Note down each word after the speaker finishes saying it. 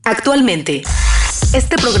Actualmente,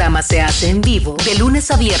 este programa se hace en vivo de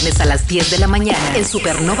lunes a viernes a las 10 de la mañana en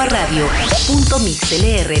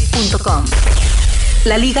supernovaradio.mixlr.com.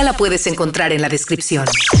 La liga la puedes encontrar en la descripción.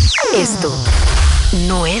 Esto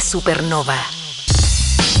no es Supernova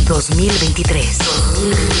 2023.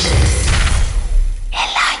 El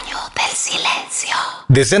año del silencio.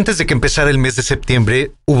 Desde antes de que empezara el mes de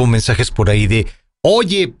septiembre, hubo mensajes por ahí de: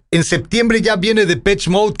 oye, en septiembre ya viene Depeche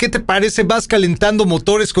Mode, ¿qué te parece? Vas calentando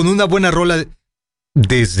motores con una buena rola.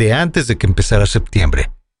 Desde antes de que empezara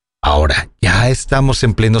septiembre. Ahora, ya estamos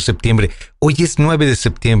en pleno septiembre. Hoy es 9 de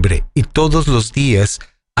septiembre y todos los días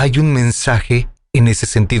hay un mensaje en ese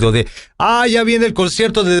sentido de: ya viene el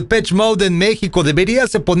concierto de Depeche Mode en México,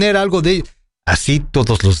 deberías de poner algo de... Así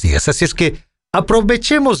todos los días. Así es que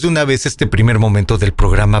aprovechemos de una vez este primer momento del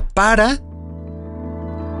programa para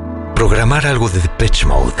programar algo de Depeche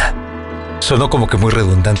Mode. Sonó como que muy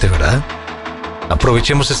redundante, ¿verdad?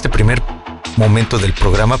 Aprovechemos este primer momento del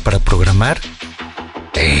programa para programar.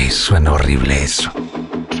 Suena horrible eso.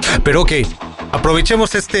 Pero ok,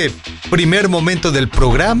 aprovechemos este primer momento del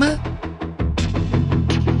programa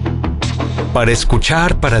para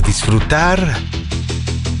escuchar, para disfrutar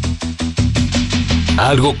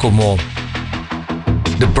algo como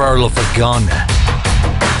The Barrel of a Gun.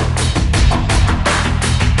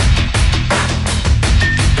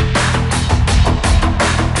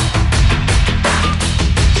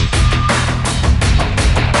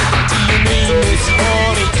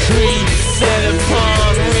 Set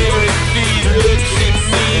upon weary feet, looks in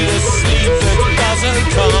need of sleep that doesn't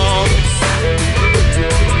come.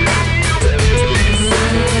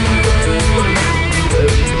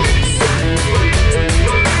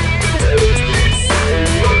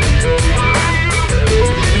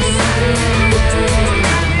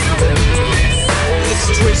 This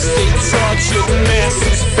twisted, tortured mess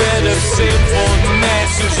is fed of sinful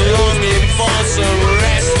masses, longing for some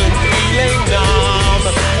rest and feeling numb.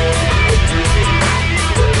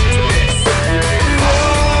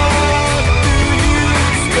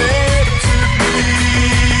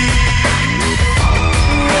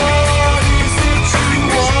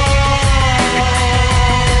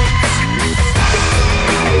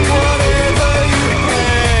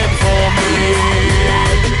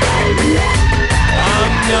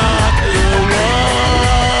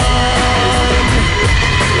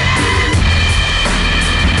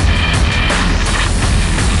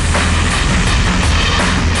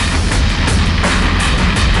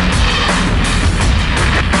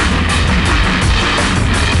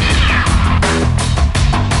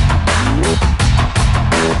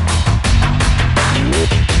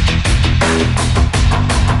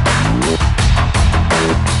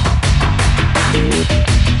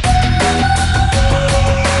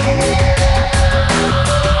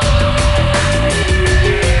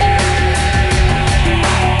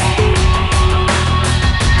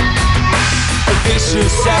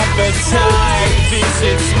 Appetite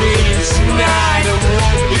visits me tonight and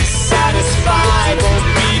won't be satisfied, won't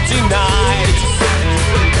be denied.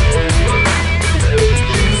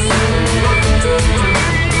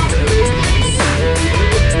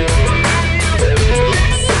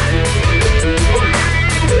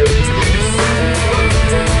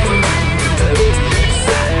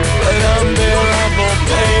 An unbearable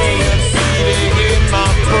pain, a beating in my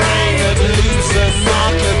brain that leaves a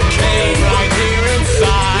mark of Cain right here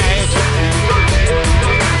inside.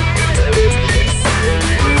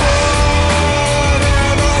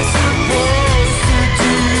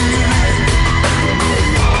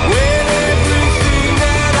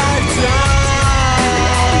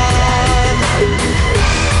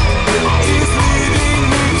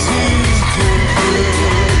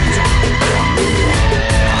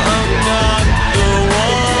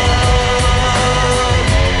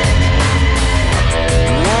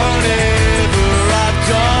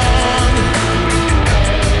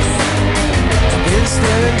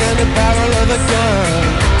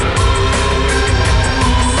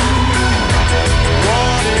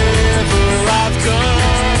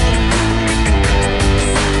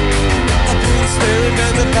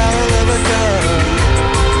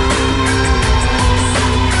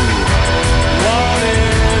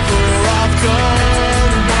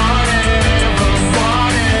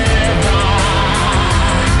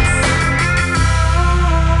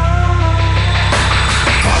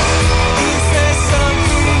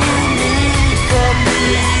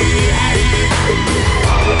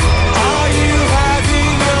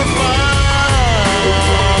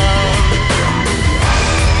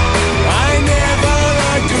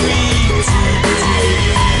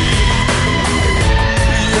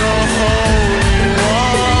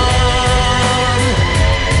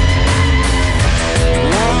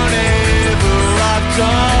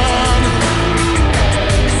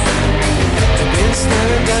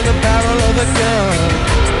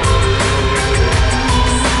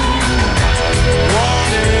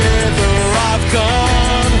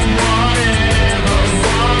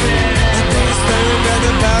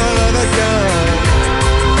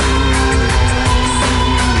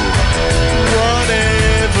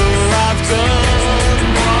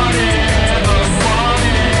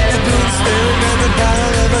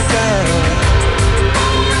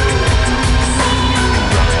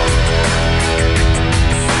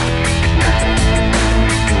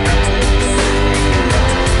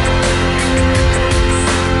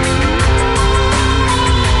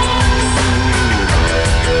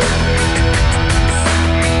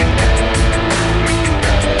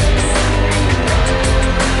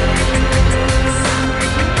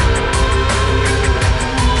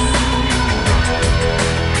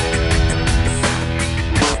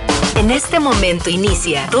 En este momento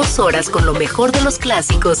inicia 2 horas con lo mejor de los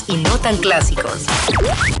clásicos y no tan clásicos.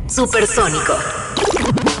 Supersónico.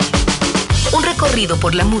 Un recorrido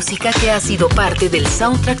por la música que ha sido parte del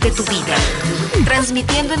soundtrack de tu vida.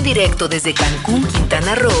 Transmitiendo en directo desde Cancún,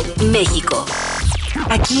 Quintana Roo, México.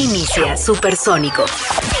 Aquí inicia Supersónico.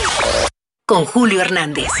 Con Julio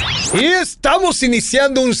Hernández. Y estamos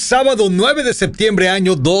iniciando un sábado 9 de septiembre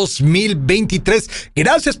año 2023.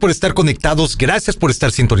 Gracias por estar conectados, gracias por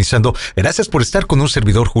estar sintonizando, gracias por estar con un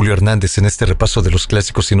servidor Julio Hernández en este repaso de los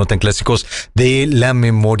clásicos y no tan clásicos de la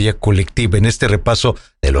memoria colectiva, en este repaso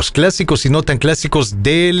de los clásicos y no tan clásicos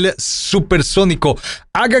del Supersónico.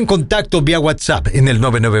 Hagan contacto vía WhatsApp en el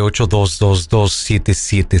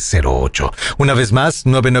 998-222-7708. Una vez más,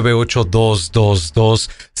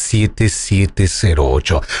 998-222-7708.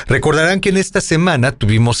 Recordarán que en esta semana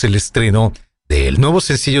tuvimos el estreno del nuevo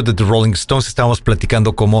sencillo de The Rolling Stones. Estábamos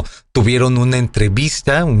platicando cómo tuvieron una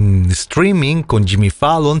entrevista, un streaming con Jimmy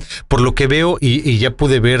Fallon, por lo que veo, y ya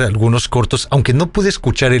pude ver algunos cortos, aunque no pude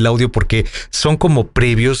escuchar el audio porque son como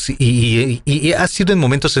previos y ha sido en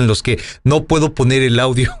momentos en los que no puedo poner el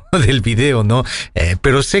audio del video, ¿no?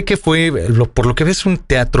 Pero sé que fue, por lo que ves, un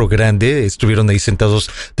teatro grande. Estuvieron ahí sentados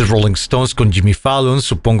The Rolling Stones con Jimmy Fallon.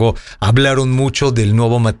 Supongo hablaron mucho del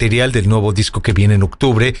nuevo material, del nuevo disco que viene en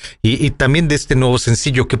octubre y también de este nuevo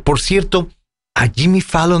sencillo, que por cierto, a Jimmy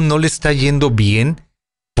Fallon no le está yendo bien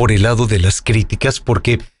por el lado de las críticas,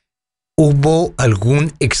 porque hubo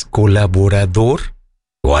algún ex colaborador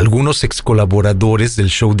o algunos ex colaboradores del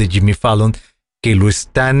show de Jimmy Fallon que lo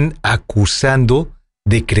están acusando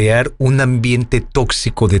de crear un ambiente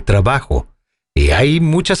tóxico de trabajo. Y hay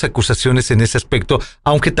muchas acusaciones en ese aspecto,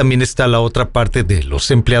 aunque también está la otra parte de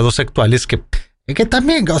los empleados actuales que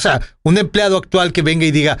también, o sea, un empleado actual que venga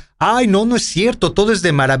y diga, ay, no es cierto, todo es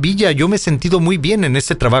de maravilla, yo me he sentido muy bien en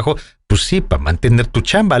este trabajo. Pues sí, para mantener tu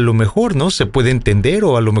chamba, a lo mejor, ¿no? Se puede entender,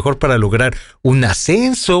 o a lo mejor para lograr un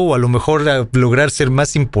ascenso, o a lo mejor lograr ser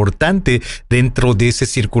más importante dentro de ese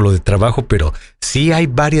círculo de trabajo, pero sí hay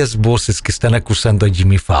varias voces que están acusando a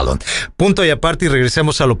Jimmy Fallon. Punto y aparte, y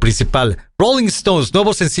regresemos a lo principal. Rolling Stones,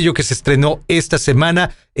 nuevo sencillo que se estrenó esta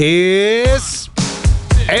semana es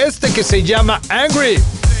este que se llama Angry.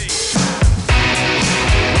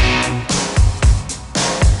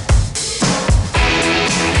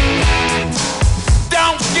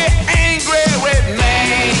 Don't get angry with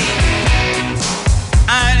me.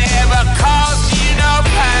 I never caused you no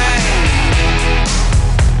pain.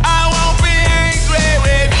 I won't be angry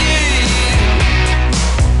with you,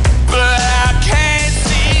 but I can't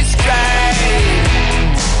see straight.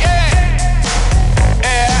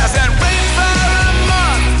 Yeah, as and wait for a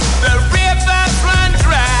month, the rivers run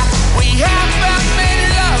dry. We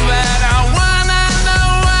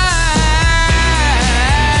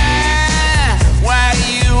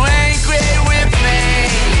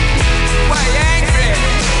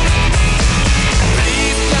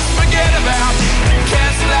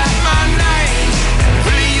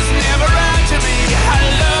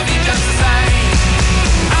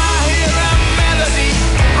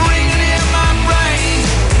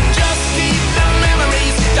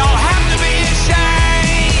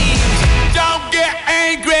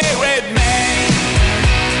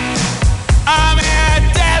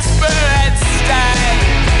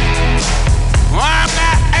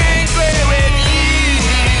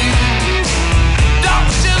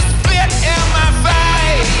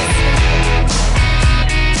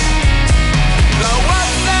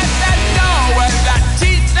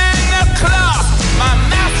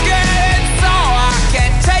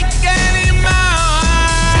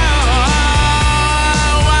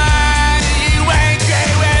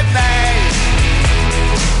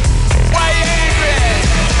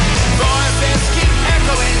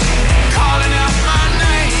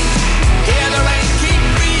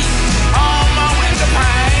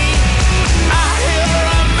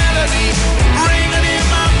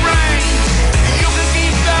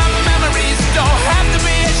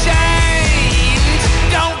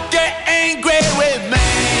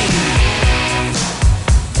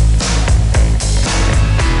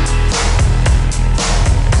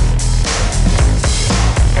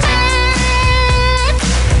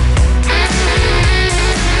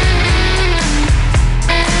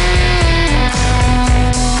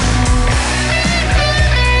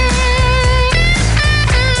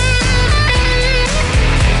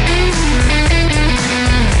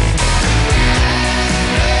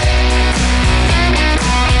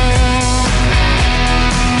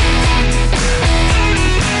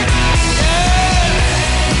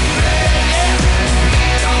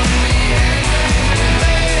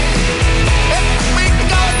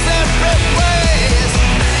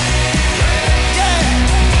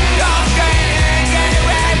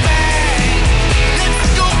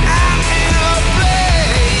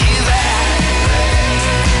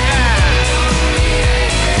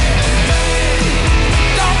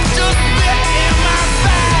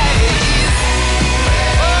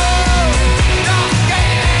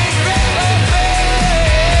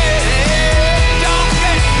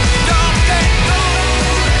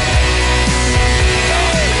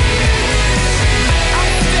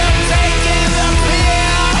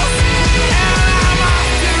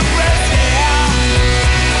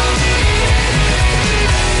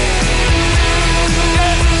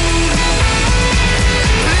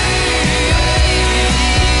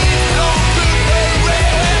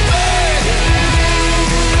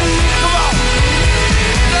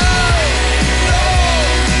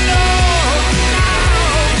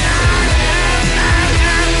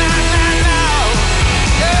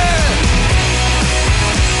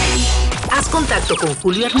contacto con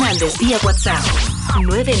Julio Hernández vía WhatsApp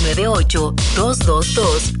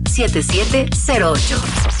 998-222-7708.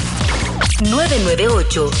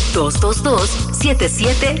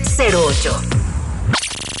 998-222-7708.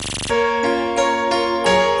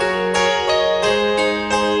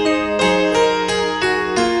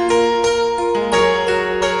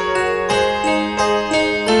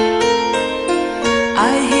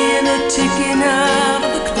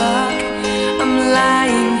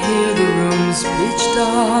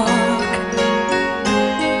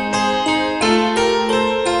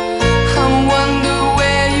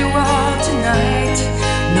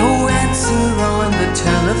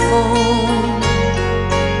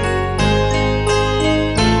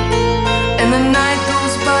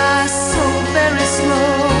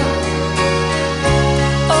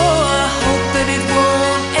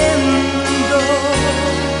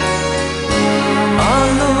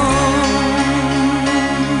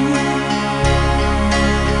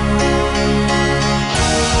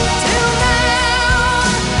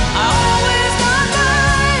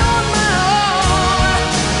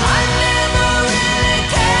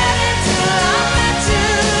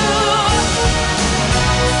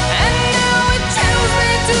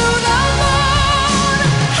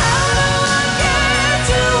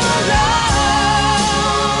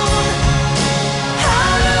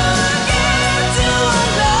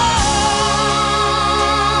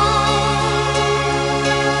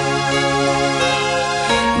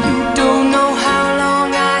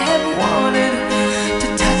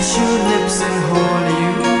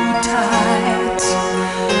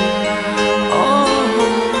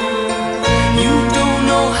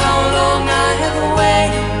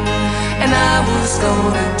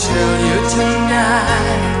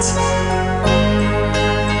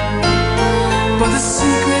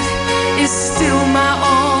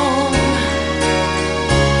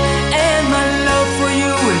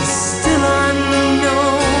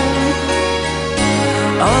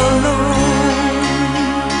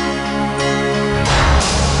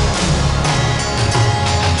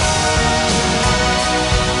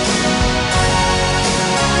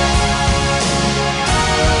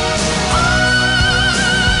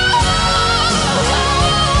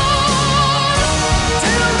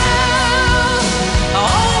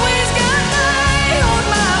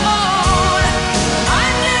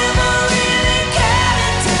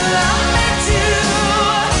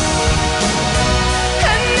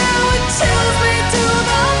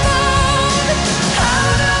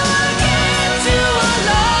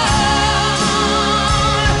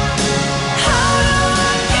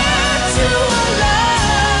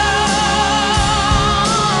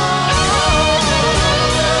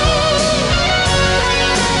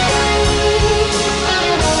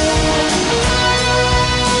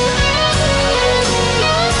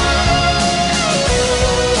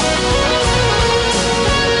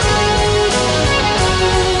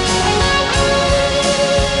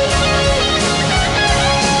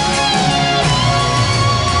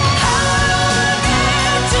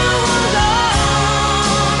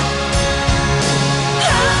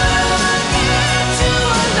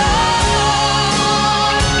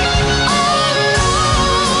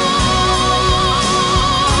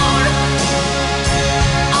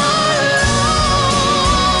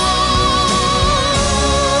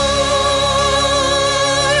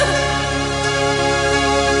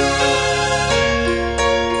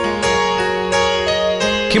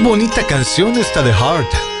 Qué bonita canción esta de Heart.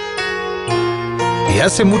 Y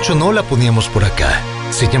hace mucho no la poníamos por acá.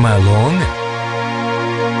 Se llama Alone.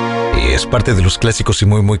 Y es parte de los clásicos y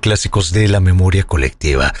muy, muy clásicos de la memoria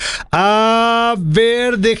colectiva. A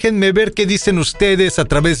ver, déjenme ver qué dicen ustedes a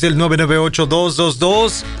través del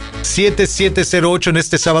 998-222-7708 en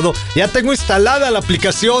este sábado. Ya tengo instalada la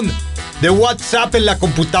aplicación de WhatsApp en la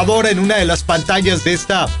computadora, en una de las pantallas de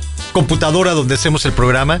esta computadora donde hacemos el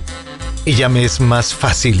programa. Y ya me es más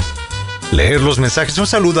fácil leer los mensajes. Un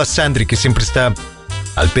saludo a Sandri, que siempre está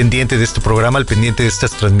al pendiente de este programa, al pendiente de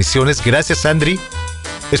estas transmisiones. Gracias, Sandri.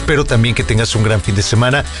 Espero también que tengas un gran fin de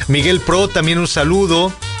semana. Miguel Pro, también un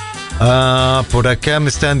saludo. Por acá me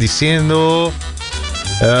están diciendo,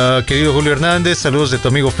 querido Julio Hernández, saludos de tu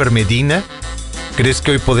amigo Fer Medina. ¿Crees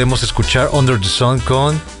que hoy podemos escuchar Under the Sun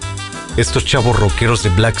con estos chavos rockeros de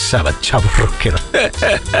Black Sabbath? Chavos rockeros.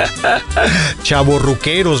 Chavos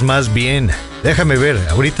rockeros, más bien. Déjame ver,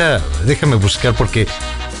 ahorita déjame buscar, porque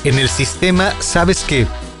en el sistema, ¿sabes qué?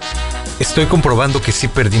 Estoy comprobando que sí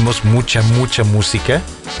perdimos mucha música.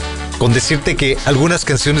 Con decirte que algunas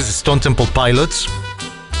canciones de Stone Temple Pilots,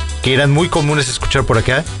 que eran muy comunes escuchar por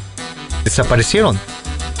acá, desaparecieron.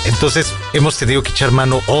 Entonces hemos tenido que echar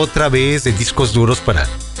mano otra vez de discos duros para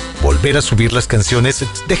volver a subir las canciones.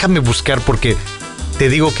 Déjame buscar porque te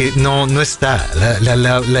digo que no está.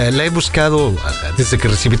 La he buscado desde que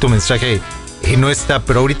recibí tu mensaje y no está,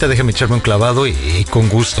 pero ahorita déjame echarme un clavado y con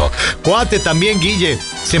gusto. Cuate también, Guille,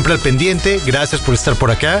 siempre al pendiente. Gracias por estar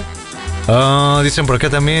por acá. Dicen por acá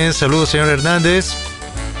también, saludos, señor Hernández.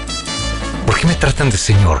 ¿Por qué me tratan de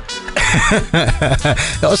señor?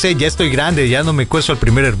 No sé, ya estoy grande, ya no me cuezo al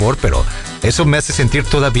primer hervor, pero eso me hace sentir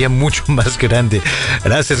todavía mucho más grande.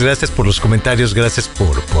 Gracias por los comentarios, gracias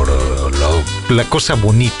por la cosa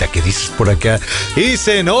bonita que dices por acá.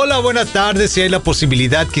 Dicen, hola, buenas tardes, si hay la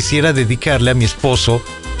posibilidad quisiera dedicarle a mi esposo,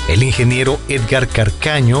 el ingeniero Edgar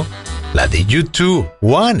Carcaño, la de YouTube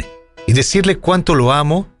One, y decirle cuánto lo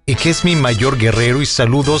amo y que es mi mayor guerrero, y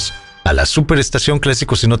saludos a la superestación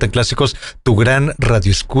Clásicos y No Tan Clásicos, tu gran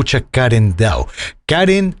radioescucha Karen Dow.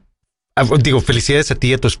 Karen, felicidades a ti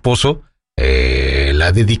y a tu esposo.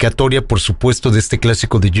 La dedicatoria, por supuesto, de este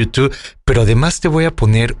clásico de YouTube, pero además te voy a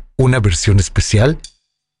poner una versión especial.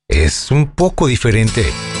 Es un poco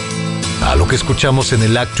diferente a lo que escuchamos en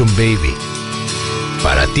el Action Baby.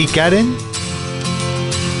 Para ti, Karen,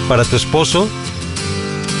 para tu esposo,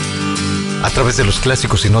 a través de los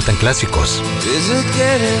clásicos y no tan clásicos. Is it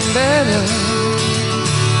getting better?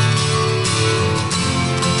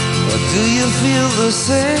 Or do you feel the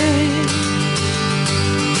same?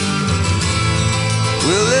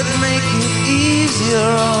 Will it make it easier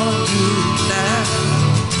on you now?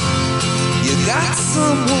 You got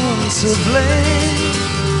someone to blame.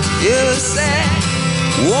 You say,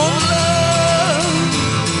 one love,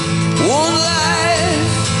 one life,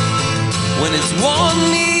 when it's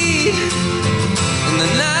one need in the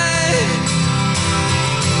night,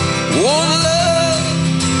 one love,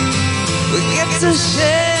 we get to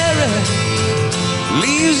share it.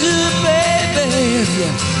 Leaves you, baby, if you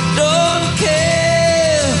don't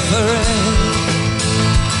care for it.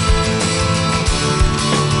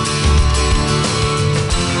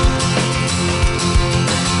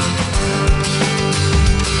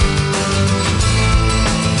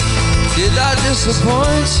 Did I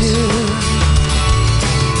disappoint you?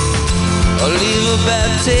 Or leave a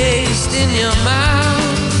bad taste in your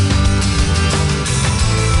mouth?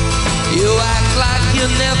 You act like you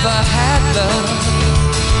never had love,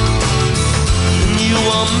 and you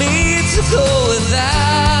want me to go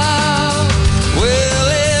without. Well,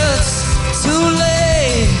 it's too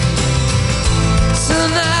late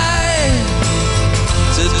tonight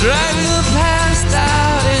to drag the past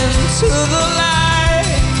out into the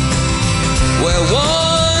light. We're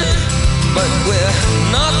one, but we're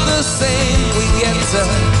not the same. We get to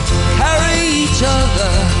carry each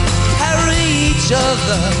other, carry each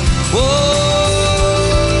other. Whoa.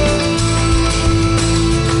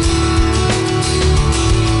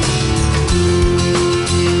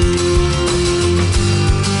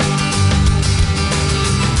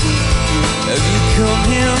 Have you come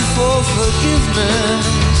here for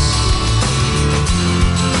forgiveness?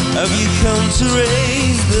 Have you come to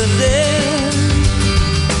raise the dead?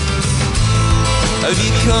 Have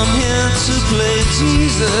you come here to play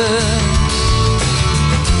Jesus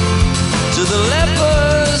to the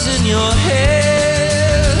lepers in your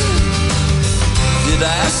head? Did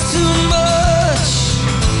I ask too much,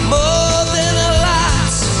 more than a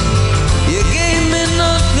lot? You gave me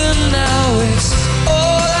nothing, now it's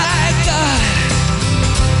all I got.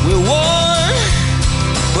 We're one,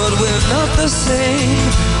 but we're not the same.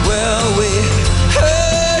 Well, we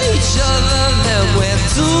hurt each other, then we're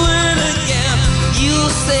doing it again. You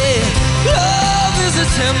say love is a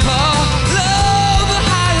temper, love a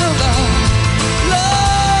higher love.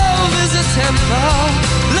 Love is a temper,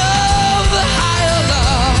 love a higher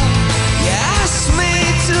love. You asked me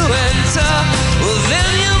to enter, well then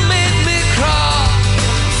you made me crawl,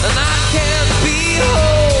 and I can't be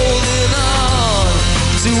holding on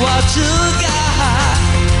to what you got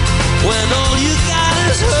when all you got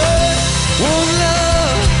is hurt. One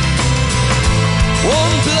love,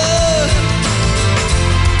 one blood,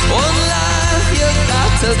 one life. You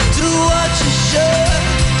got to do what you should.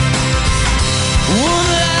 One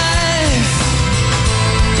life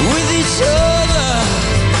with each other,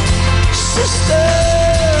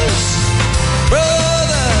 sisters,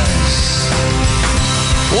 brothers.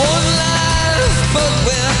 One life, but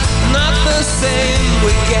we're not the same.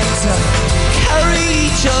 We get to carry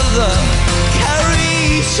each other,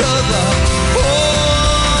 carry each other.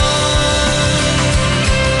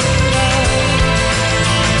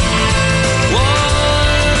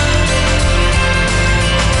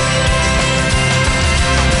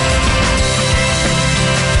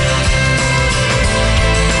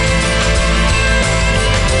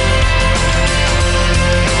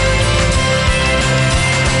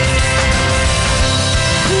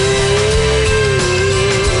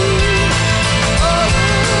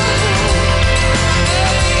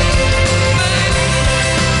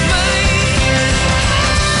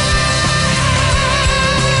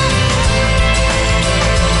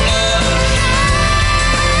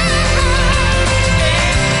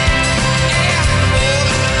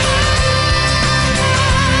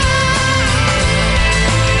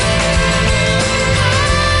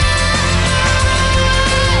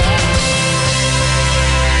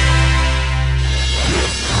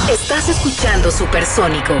 escuchando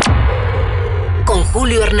Supersónico con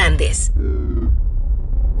Julio Hernández.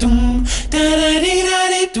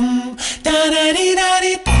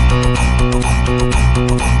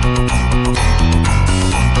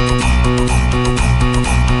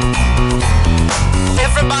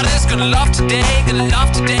 Everybody's gonna love today, gonna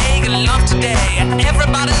love today, gonna love today.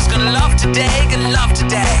 Everybody's gonna love today, gonna love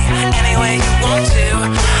today. Any way you want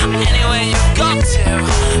to, any way you got to.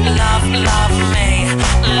 Love, love me,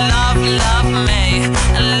 love, love me,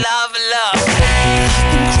 love, love me.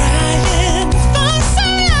 Been crying for so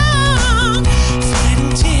long,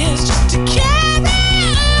 fighting tears just to carry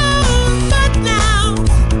on. But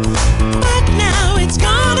now it's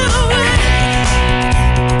gone away.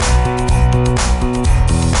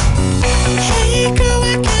 Hey girl,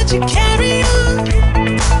 why can't you carry on?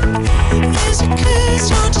 Is it 'cause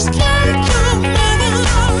you're just like your mother?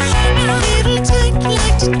 Little tyke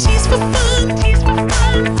like to tease for fun.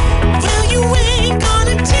 Well, you ain't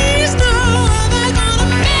gonna tease no other, gonna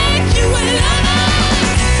make you a lover.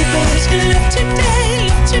 Everybody's gonna love today,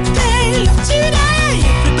 love today, love today.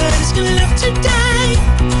 Everybody's gonna love today.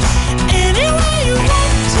 Any way you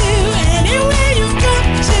want to, any way you got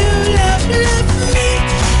to. Love, love me,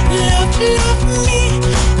 love, love me,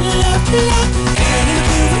 love, love. Girl in the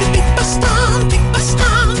blue with a big bus on, big bus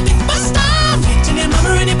on, big bus on. Waiting your mama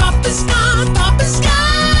and your papa's gone, papa's gone.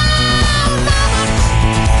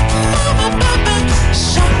 Mama, papa,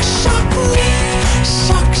 shock, shock me,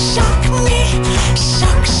 shock, shock me,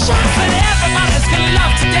 shock, shock. But everybody's gonna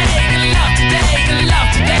love today, gonna love today, gonna love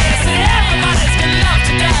today. I said everybody's gonna love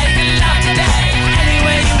today, gonna love today. Any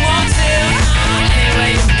way you want to, any way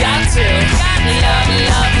you got to. Love,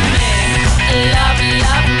 love me, love,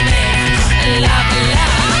 love me, love,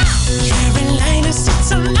 love. Carolina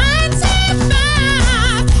sits on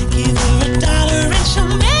 9-5. Give her $1 and she'll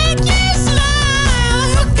make you smile.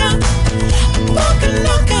 Hook up, walk a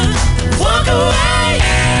looker, walk away.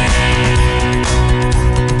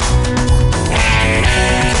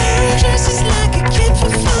 Girl dresses like a kid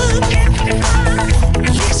for fun.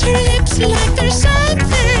 Licks her lips like there's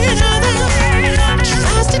something other.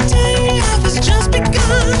 Tries to tell you love has just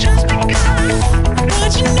begun.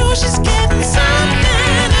 But you know she's getting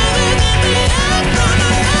something other than the love from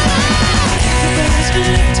another. Everybody's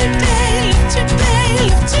gonna love today, love today,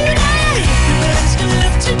 love today. Everybody's gonna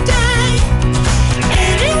love today.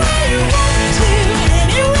 Any way you want to,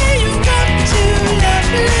 any way you got to. Love,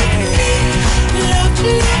 love me, love, love me,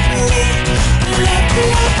 love,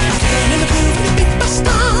 love. Girl in the blue with a big bus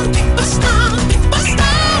on, big bus on, big bus on.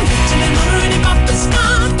 Waiting your mama and your papa's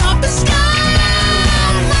gone, papa's gone.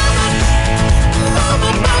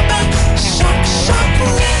 Mama, papa, shock, shock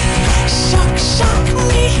me, shock, shock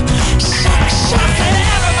me, shock, shock. And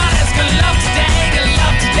everybody's gonna love today, gonna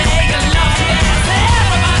love today, gonna love today.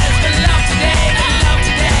 Everybody's gonna love today, gonna love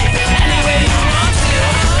today. Any way you want to,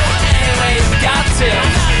 any way you got to.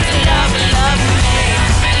 Love, love me,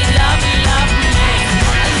 love, love me, love,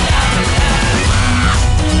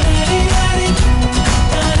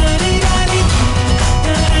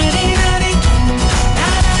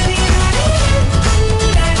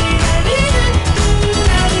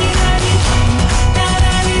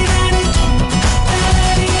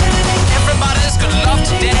 everybody's gonna love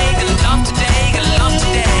today, gonna love today, gonna love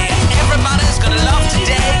today. Everybody's gonna love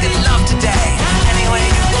today, gonna love today. Any way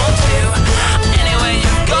you want to, any way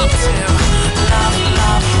you got to. Love,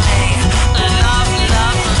 love me, love, love me,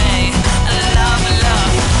 love,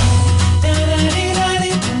 love.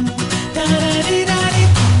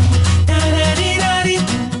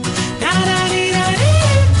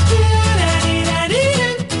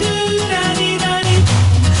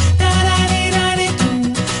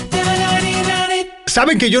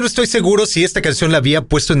 Saben que yo no estoy seguro si esta canción la había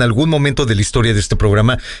puesto en algún momento de la historia de este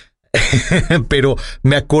programa, pero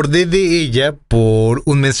me acordé de ella por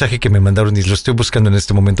un mensaje que me mandaron y lo estoy buscando en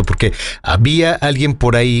este momento porque había alguien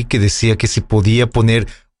por ahí que decía que si podía poner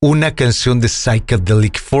una canción de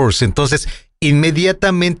Psychedelic Force. Entonces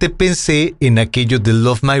inmediatamente pensé en aquello de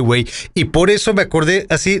Love My Way y por eso me acordé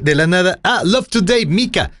así de la nada. Love Today,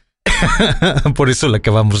 Mika. Por eso la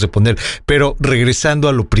acabamos de poner. Pero regresando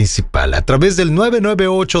a lo principal, a través del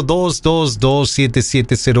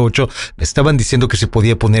 998-222-7708 me estaban diciendo que se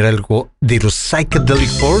podía poner algo de los Psychedelic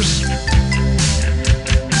Force.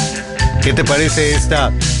 ¿Qué te parece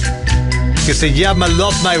esta? Que se llama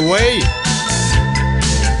Love My Way.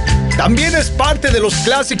 También es parte de los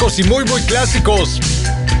clásicos y muy muy clásicos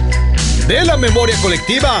de la memoria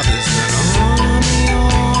colectiva.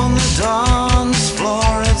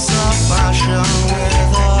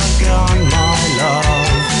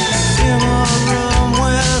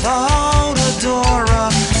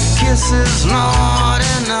 This is not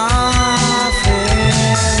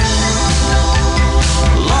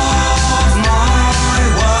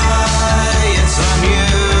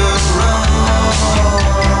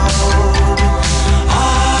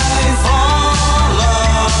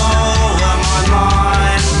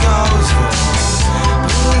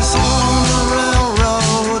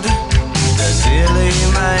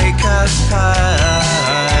just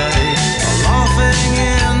pay, laughing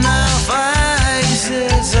in their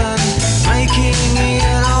faces and making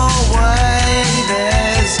it away.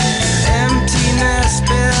 There's emptiness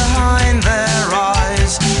behind their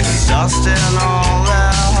eyes, dust in all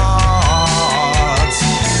their hearts.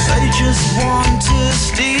 They just want to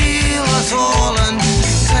steal us all and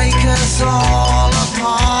take us all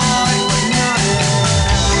apart.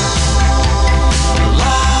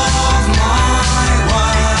 Love my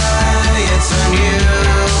way, it's a new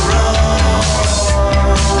road.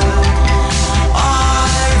 I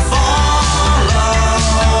follow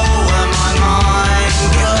where my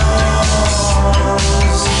mind goes.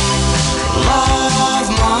 Love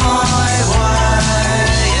my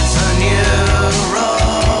way, it's a new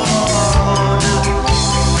road.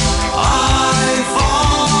 I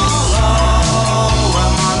follow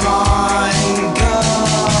where my mind goes. Love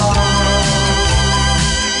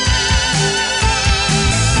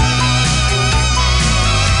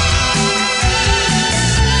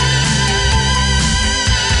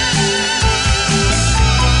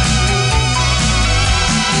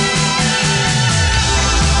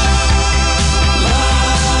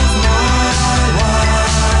my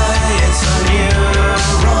way, it's a new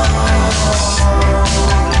road.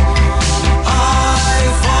 I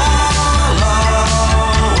follow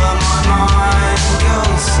where my mind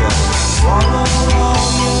goes. So swallow all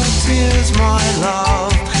your tears, my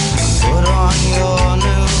love, and put on your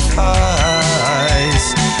new face.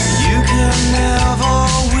 You can never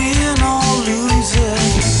win or lose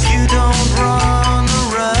if you don't run a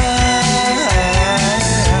race.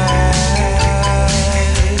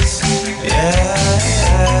 Yeah,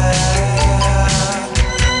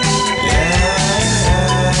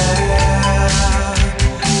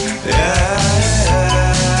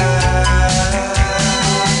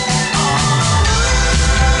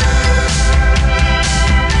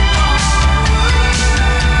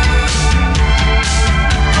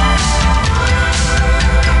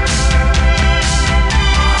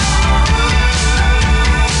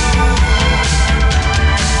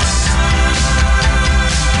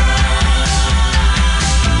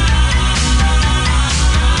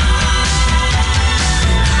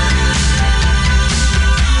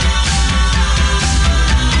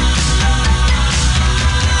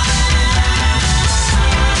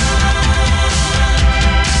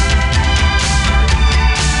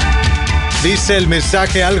 Dice el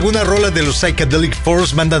mensaje, alguna rola de los Psychedelic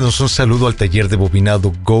Force, mándanos un saludo al taller de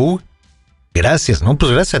bobinado Go. Gracias, ¿no?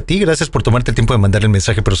 Pues gracias a ti, gracias por tomarte el tiempo de mandar el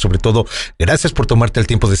mensaje, pero sobre todo, gracias por tomarte el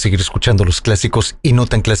tiempo de seguir escuchando los clásicos y no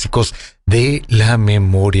tan clásicos de la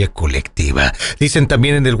memoria colectiva. Dicen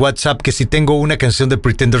también en el WhatsApp que si tengo una canción de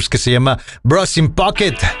Pretenders que se llama Bros in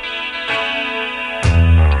Pocket.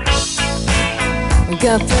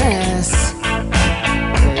 Got brass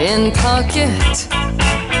in pocket,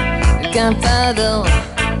 gunpowder,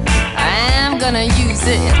 I'm gonna use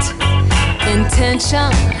it.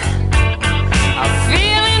 Intention of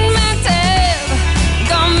feeling mental,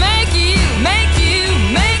 gonna make you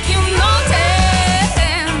notice.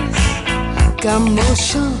 Got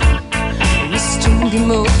motion, restrained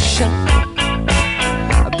emotion.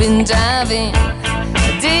 I've been diving,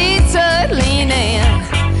 detour leaning,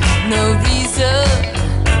 no reason,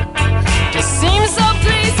 just seems so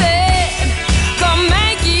pleasing. Gonna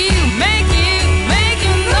make you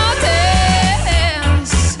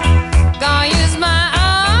notice. Gonna use my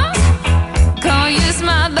arms, gonna use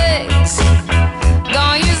my legs,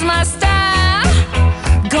 gonna use my style,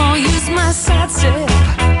 gonna use my side step,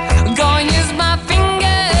 gonna use my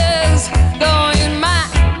fingers, gonna use my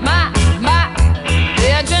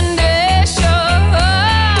imagination.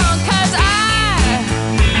 'Cause I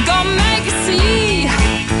gonna make you see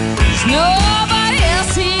there's nobody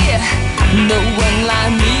else here, no one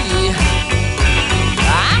like me.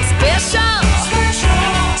 I'm special,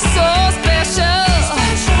 so special.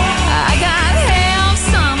 I gotta have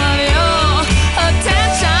some of your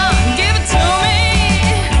attention, give it to me.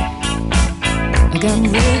 I got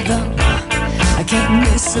rhythm, I can't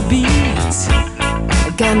miss a beat. I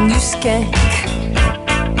got new skank,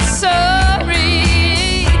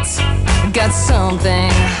 sorry, I got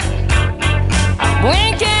something I'm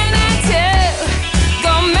winking at you.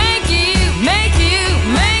 Gonna make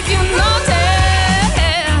you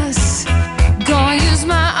notice. Gonna use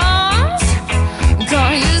my arms,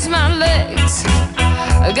 gonna use my legs,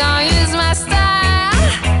 gonna use my style,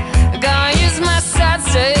 gonna use my side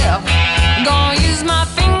step, gonna use my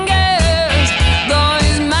fingers, gonna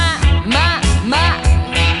use my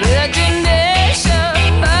imagination.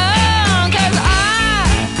 'Cause I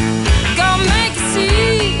gonna make you see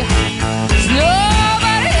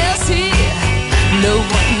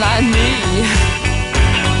like me.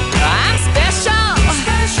 I'm special,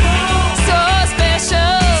 so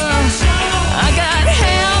special. I got to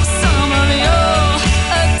have some of your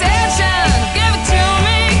attention. Give it to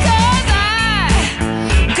me, 'cause I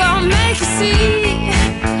gonna make you see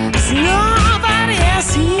there's nobody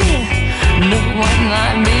else here, no one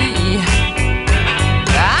like me.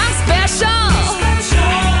 I'm special,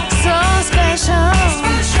 so special.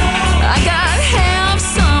 I got to have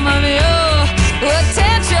some of your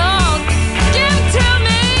attention. Give it to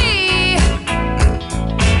me.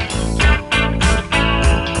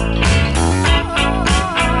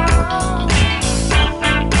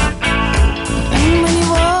 And when you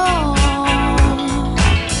walk,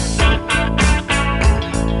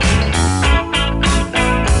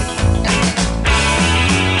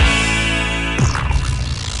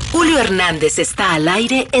 Julio Hernández está al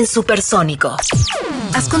aire en Supersónico.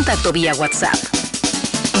 Haz contacto vía WhatsApp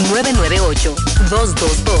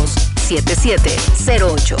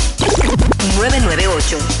 998-222-7708.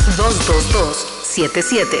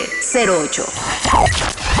 998-222-7708.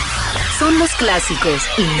 Son los clásicos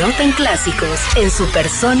y no tan clásicos en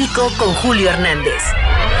Supersónico con Julio Hernández.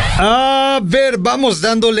 A ver, vamos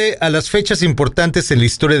dándole a las fechas importantes en la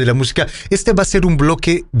historia de la música. Este va a ser un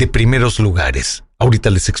bloque de primeros lugares. Ahorita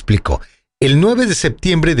les explico. El 9 de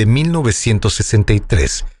septiembre de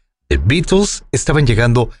 1963, The Beatles estaban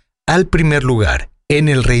llegando al primer lugar en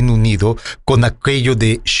el Reino Unido con aquello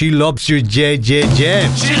de She Loves You, Yeah, Yeah, Yeah.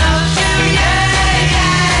 She loves you, yeah,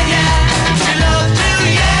 yeah, yeah. She loves you,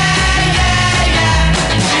 yeah, yeah, yeah.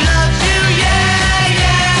 She loves you, yeah,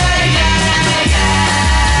 yeah, yeah, yeah.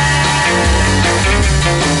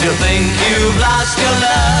 You think you've lost your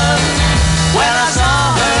love? Well, I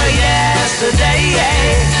saw her yesterday.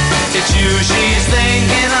 It's you she's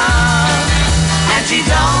thinking of, and she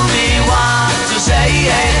told me what to say.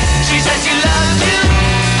 She said she loves you,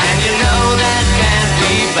 and you know that can't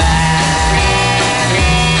be bad.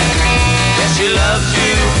 Yes, she loves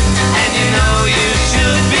you, and you know you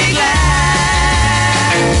should be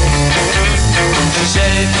glad. She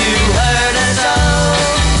said if you hurt her so,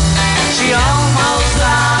 she almost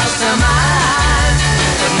lost her mind.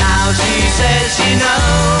 But now she says she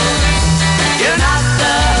knows you're not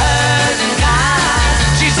the hurting kind.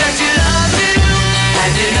 She said she loves you,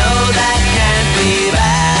 and you know that can't be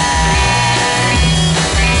bad.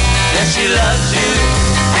 Yes, she loves you,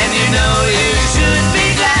 and you know you should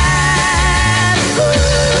be glad.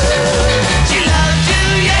 Ooh. She loves you,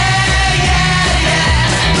 yeah, yeah, yeah.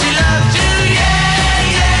 She loves you,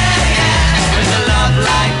 yeah, yeah, yeah. With a love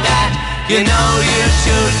like that, you know you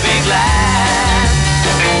should be glad.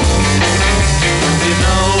 You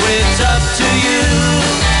know it's up to you.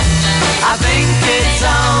 I think it's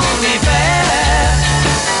only fair.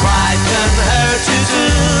 Pride can hurt you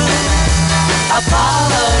too.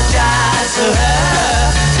 Apologize to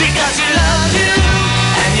her, because she loves you,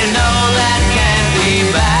 and you know that can't be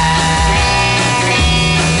bad.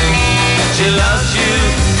 She loves you,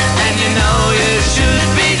 and you know you should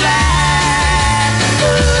be glad.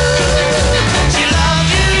 Ooh. She loves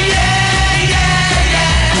you, yeah, yeah,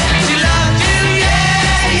 yeah. She loves you,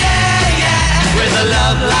 yeah, yeah, yeah. With a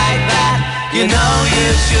love like that, you know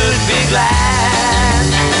you should be glad.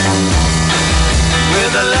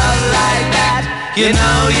 With a love like that, you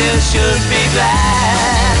know you should be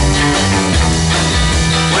glad.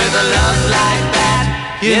 With a love like that,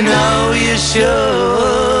 you know you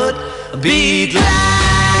should be glad.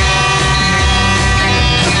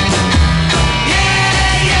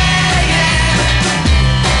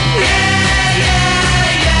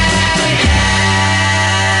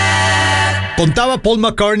 Contaba Paul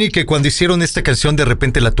McCartney que cuando hicieron esta canción de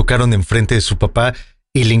repente la tocaron enfrente de su papá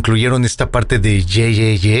y le incluyeron esta parte de yeah,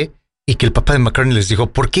 yeah, yeah, y que el papá de McCartney les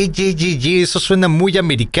dijo, ¿por qué yeah, yeah, yeah? Eso suena muy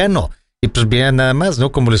americano. Y pues vean nada más,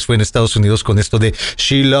 ¿no? Cómo les fue en Estados Unidos con esto de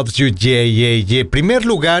She Loves You, yeah, yeah, yeah. Primer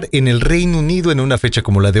lugar en el Reino Unido en una fecha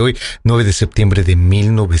como la de hoy, 9 de septiembre de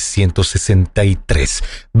 1963.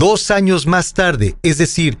 2 años más tarde, es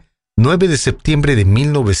decir, 9 de septiembre de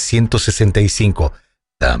 1965.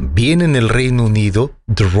 También en el Reino Unido,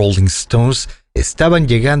 The Rolling Stones estaban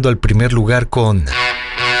llegando al primer lugar con...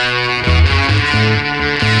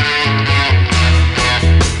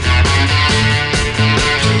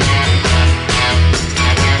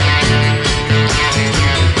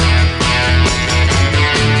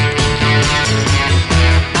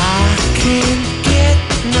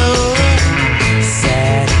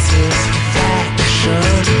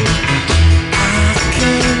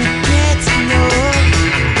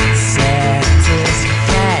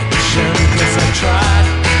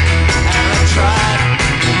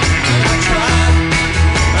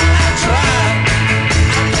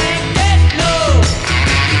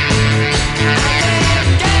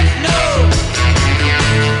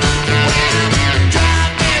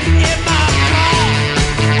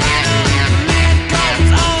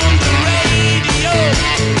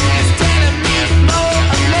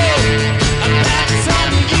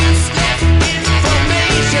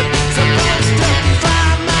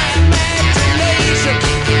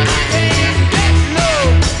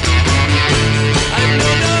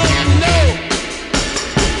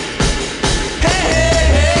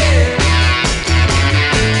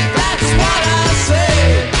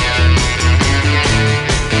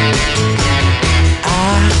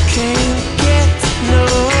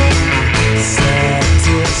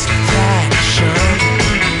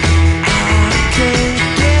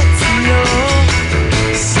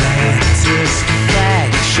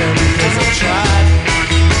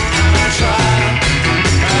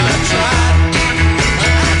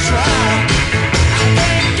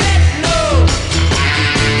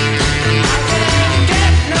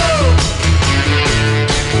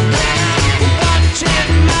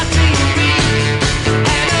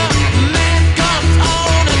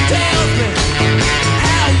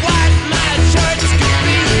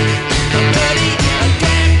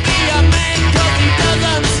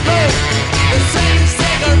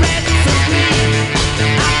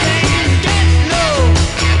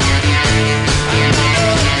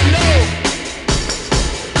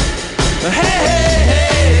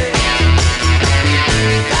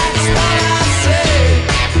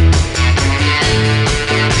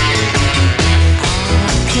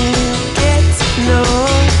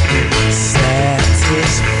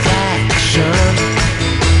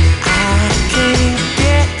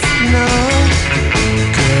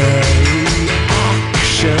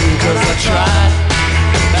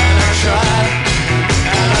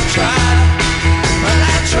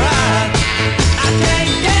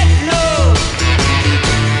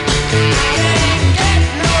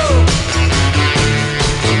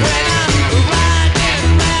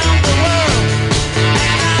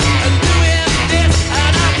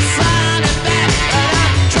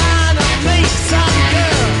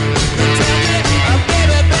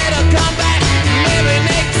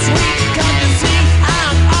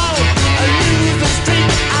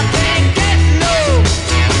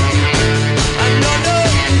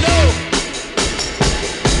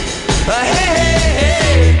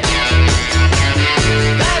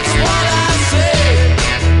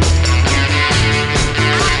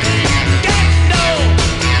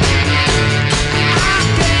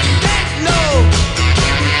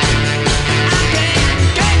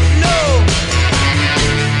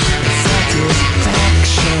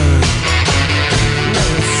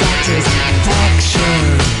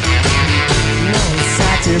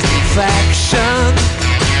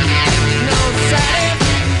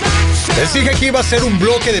 Les dije que iba a ser un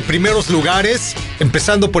bloque de primeros lugares,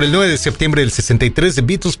 empezando por el 9 de septiembre del 63 de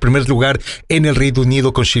Beatles, primer lugar en el Reino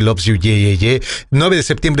Unido con She Loves You, Yeah, Yeah, Yeah. 9 de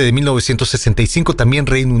septiembre de 1965, también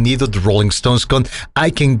Reino Unido, The Rolling Stones con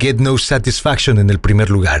I Can Get No Satisfaction en el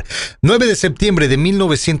primer lugar. 9 de septiembre de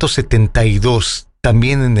 1972,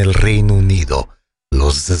 también en el Reino Unido,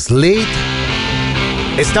 los The Slade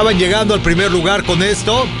estaban llegando al primer lugar con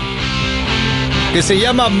esto, que se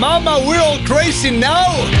llama Mama We're All Crazy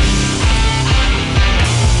Now.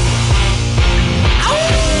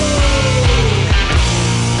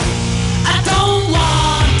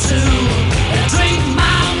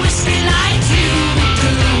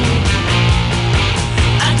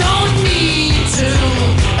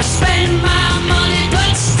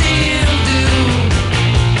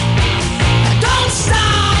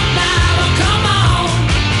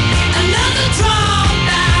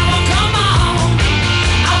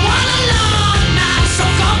 So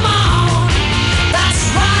come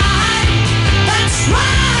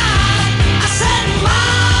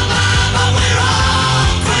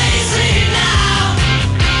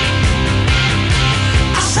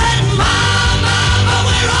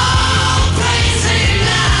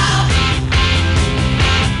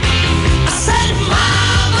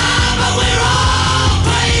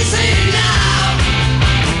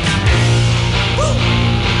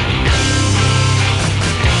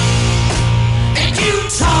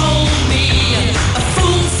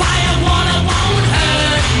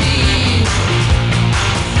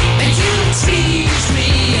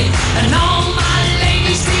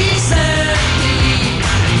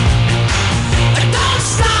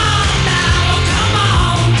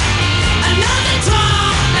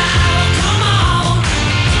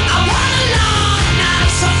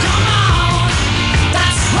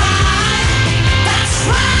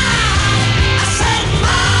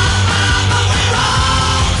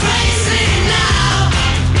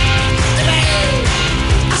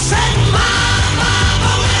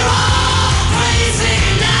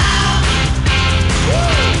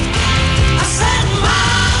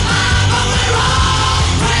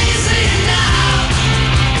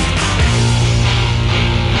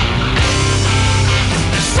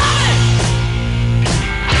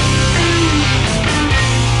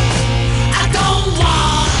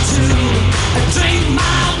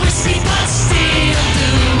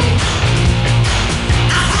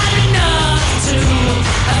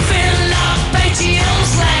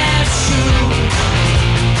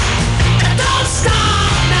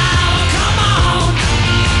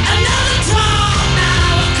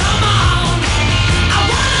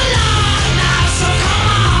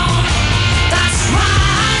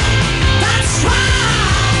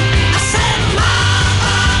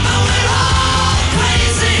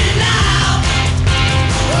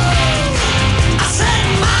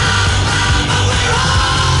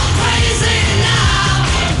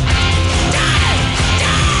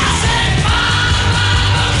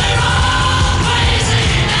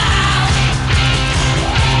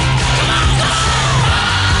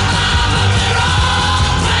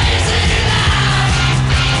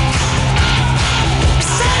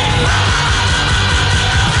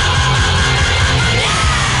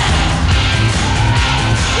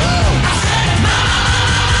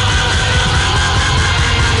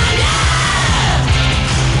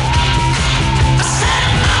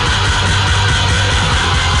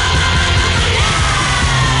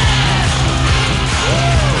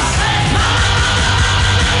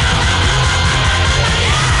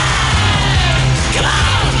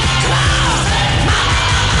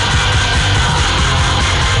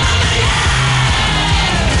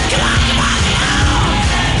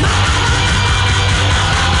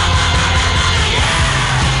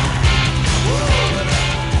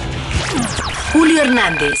Julio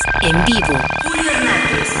Hernández, en vivo. Julio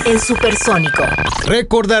Hernández, en Supersónico.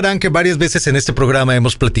 Recordarán que varias veces en este programa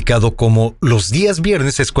hemos platicado cómo los días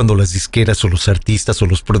viernes es cuando las disqueras o los artistas o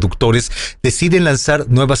los productores deciden lanzar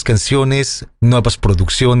nuevas canciones, nuevas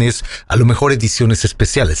producciones, a lo mejor ediciones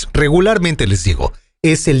especiales. Regularmente les digo,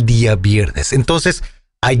 es el día viernes. Entonces,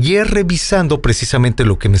 ayer revisando precisamente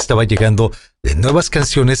lo que me estaba llegando de nuevas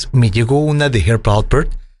canciones, me llegó una de Herb Alpert,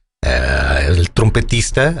 el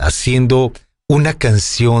trompetista, haciendo una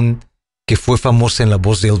canción que fue famosa en la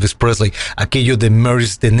voz de Elvis Presley, aquello de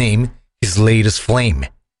Mary's the Name, His Latest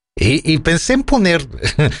Flame. Y pensé en poner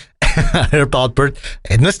a Herb Alpert,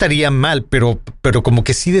 no estaría mal, pero como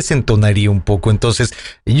que sí desentonaría un poco. Entonces,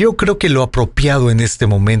 yo creo que lo apropiado en este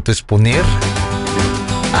momento es poner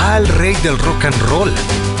al rey del rock and roll.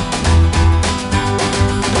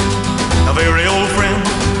 A very old friend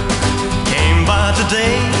came by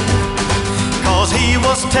today, 'cause he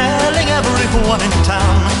was telling everyone in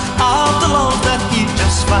town of the love that he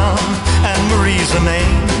just found, and Marie's the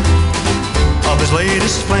name of his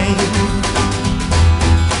latest flame.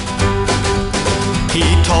 He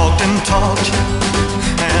talked and talked,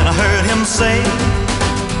 and I heard him say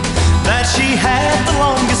that she had the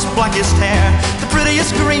longest, blackest hair, the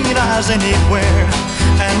prettiest green eyes anywhere,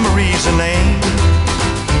 and Marie's the name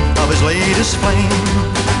of his latest flame.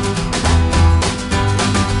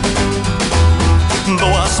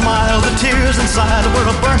 Though I smiled, the tears inside were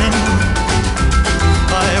a-burning.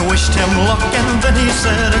 I wished him luck and then he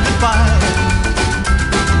said goodbye.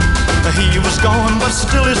 He was gone, but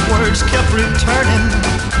still his words kept returning.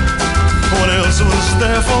 What else was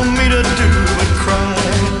there for me to do but cry?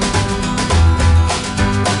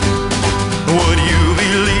 Would you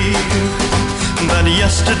believe that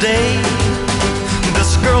yesterday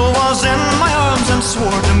this girl was in my arms and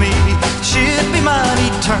swore to me she'd be mine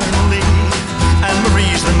eternally, and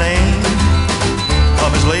Marie's the name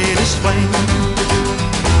of his latest flame.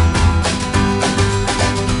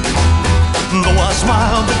 Though I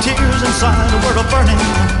smiled, the tears inside were a-burning.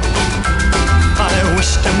 I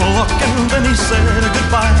wished him luck and then he said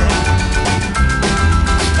goodbye.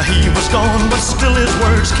 He was gone, but still his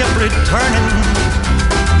words kept returning.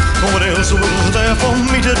 What else was there for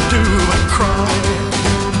me to do but cry?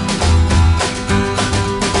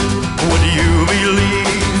 Would you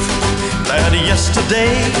believe that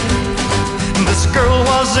yesterday this girl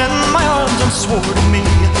was in my arms and swore to me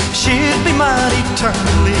she'd be mine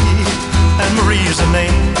eternally, and Marie's the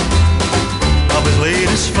name of his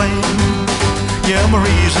latest flame. Yeah,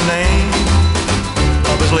 Marie's the name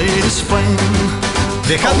of his latest flame.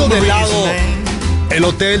 Dejando de lado el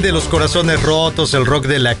hotel de los corazones rotos, el rock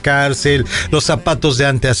de la cárcel, los zapatos de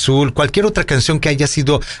ante azul, cualquier otra canción que haya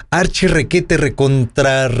sido archirrequete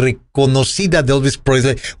recontra reconocida de Elvis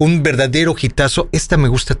Presley, un verdadero hitazo, esta me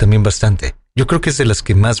gusta también bastante. Yo creo que es de las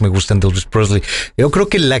que más me gustan de Elvis Presley. Yo creo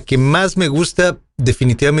que la que más me gusta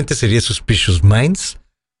definitivamente sería Suspicious Minds,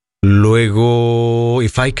 luego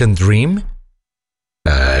If I Can Dream,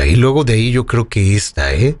 y luego de ahí yo creo que esta,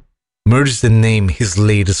 Murder's the Name, His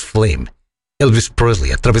Latest Flame. Elvis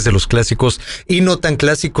Presley, a través de los clásicos y no tan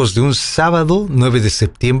clásicos de un sábado 9 de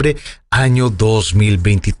septiembre, año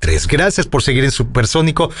 2023. Gracias por seguir en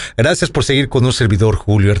Supersónico, gracias por seguir con un servidor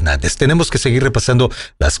Julio Hernández. Tenemos que seguir repasando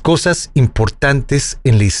las cosas importantes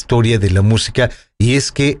en la historia de la música, y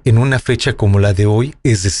es que en una fecha como la de hoy,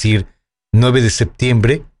 es decir, 9 de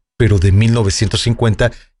septiembre, pero de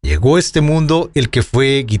 1950, llegó a este mundo el que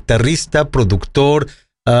fue guitarrista, productor,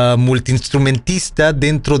 multiinstrumentista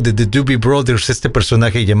dentro de The Doobie Brothers, este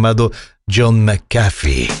personaje llamado John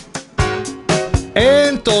McAfee.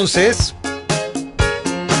 Entonces,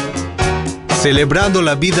 celebrando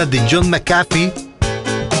la vida de John McAfee,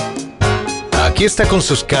 aquí está con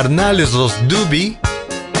sus carnales los Doobie,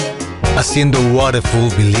 haciendo What a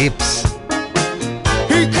Fool Believes.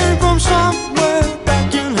 He came from somewhere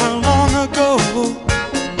back in how long ago.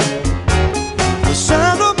 The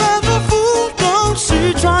sentimental fool don't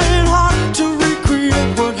see, trying hard to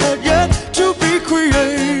recreate what had yet to be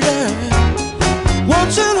created.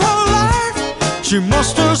 Once in her life, she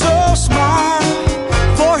musters a smile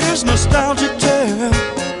for his nostalgic tale.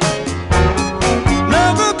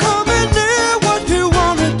 Never coming near what he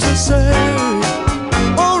wanted to say,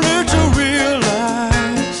 only to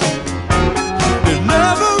realize it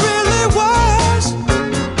never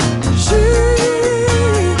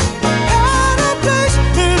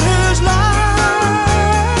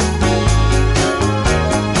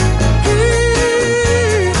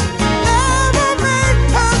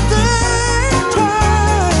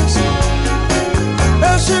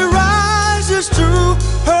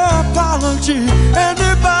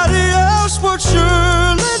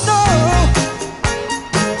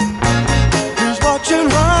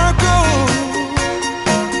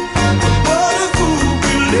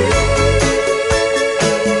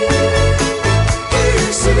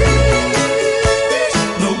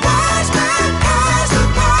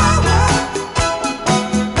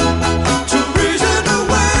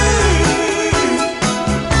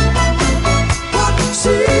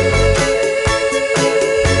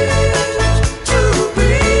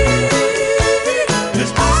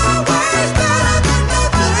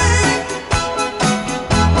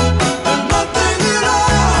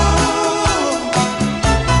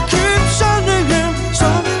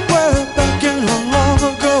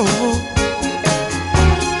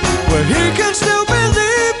can still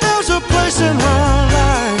believe there's a place in her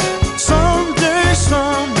life. Someday,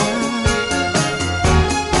 somewhere,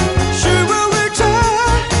 she will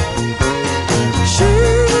return. She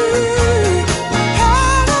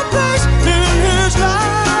had a place in his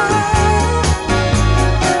life.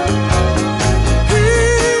 He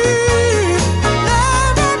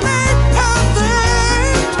never made her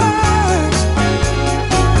think twice.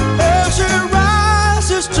 As she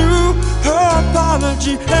rises to her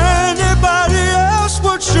apology, anybody else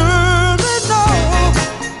would surely know.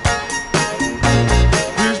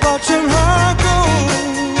 He's watching her go.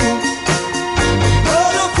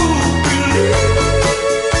 But a fool believes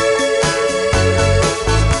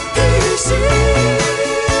he sees.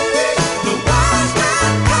 The wise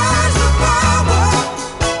man has the power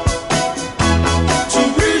to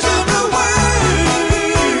reason away.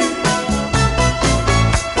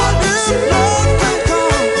 What if love can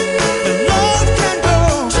come and love can go?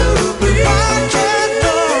 But I can't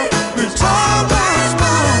know. It's always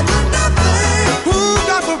more than nothing. Who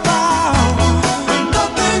got the power and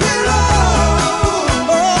nothing at all?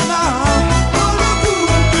 Oh, now, what a fool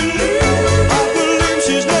believes. I believe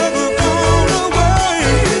she's never gone away.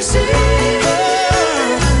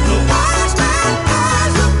 The wise man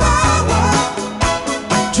has the power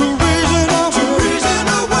to reason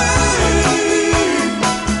away.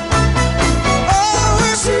 Oh,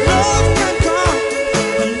 if love can come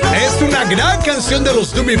and love Es una gran canción de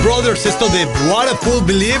los Doobie Brothers, esto de What a Fool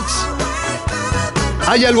Believes.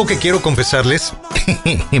 Hay algo que quiero confesarles.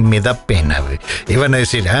 Me da pena, güey. Y van a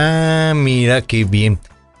decir, mira qué bien.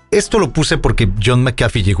 Esto lo puse porque John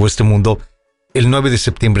McAfee llegó a este mundo el 9 de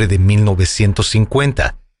septiembre de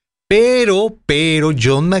 1950. Pero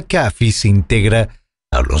John McAfee se integra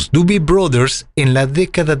a los Doobie Brothers en la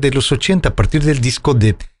década de los 80, a partir del disco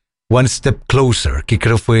de One Step Closer, que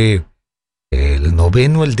creo fue el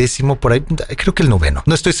noveno, el décimo, por ahí, creo que el noveno,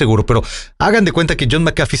 no estoy seguro, pero hagan de cuenta que John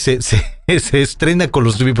McAfee se estrena con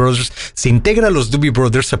los Doobie Brothers, se integra a los Doobie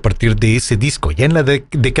Brothers a partir de ese disco, ya en la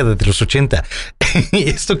década de los 80. Y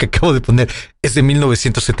esto que acabo de poner es de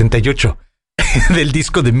 1978, del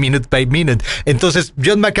disco de Minute by Minute. Entonces,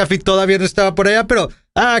 John McAfee todavía no estaba por allá, pero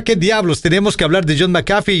qué diablos, tenemos que hablar de John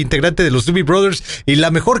McAfee, integrante de los Doobie Brothers, y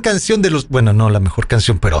la mejor canción de los, bueno, no la mejor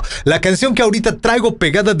canción, pero la canción que ahorita traigo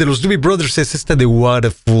pegada de los Doobie Brothers es esta de What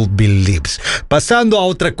a Fool Believes. Pasando a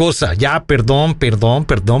otra cosa, ya, perdón,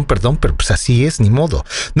 pero pues así es, ni modo.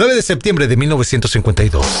 9 de septiembre de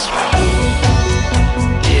 1952.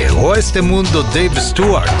 Llegó a este mundo Dave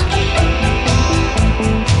Stewart,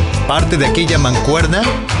 parte de aquella mancuerna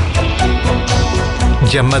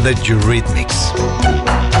llamada Eurythmics.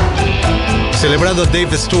 Celebrando a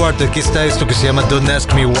Dave Stewart, aquí está esto que se llama Don't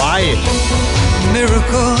Ask Me Why.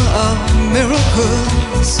 Miracle of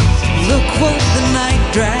miracles, look what the night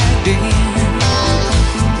dragged in.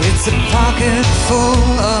 It's a pocket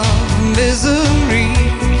full of misery,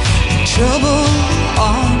 trouble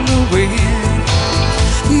on the wind.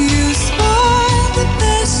 You spoiled the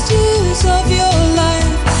best years of your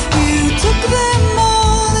life, you took them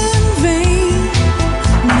all in vain.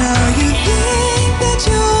 Now you think that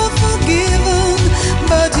you're forgiven,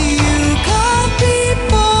 but you can't be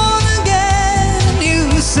born again.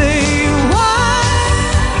 You say why?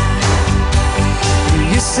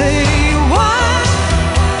 You say why?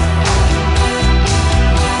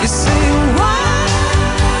 You say why?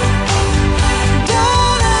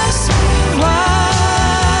 Don't ask me why.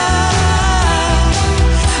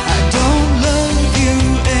 I don't love you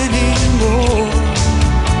anymore.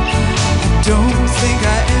 Don't think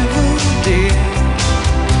I ever did.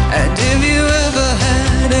 And if you ever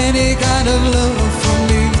had any kind of love for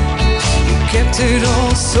me, you kept it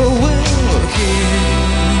all so well hid.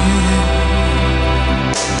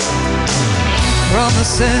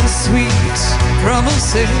 Promises, sweet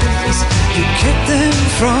promises, you kept them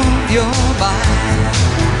from your mind.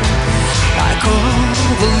 Like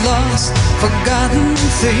all the lost, forgotten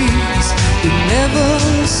things you never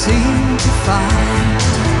seem to find.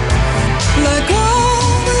 Like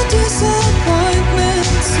all the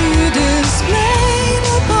disappointments you displayed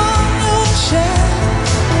upon your shelf.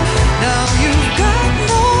 Now you've got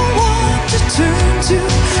no one to turn to.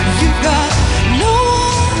 You've got no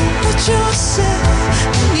one but yourself.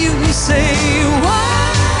 And you say why?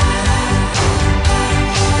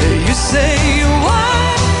 You say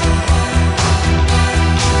why?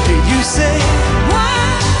 You say why?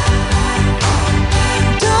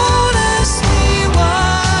 Don't ask me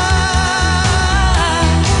why.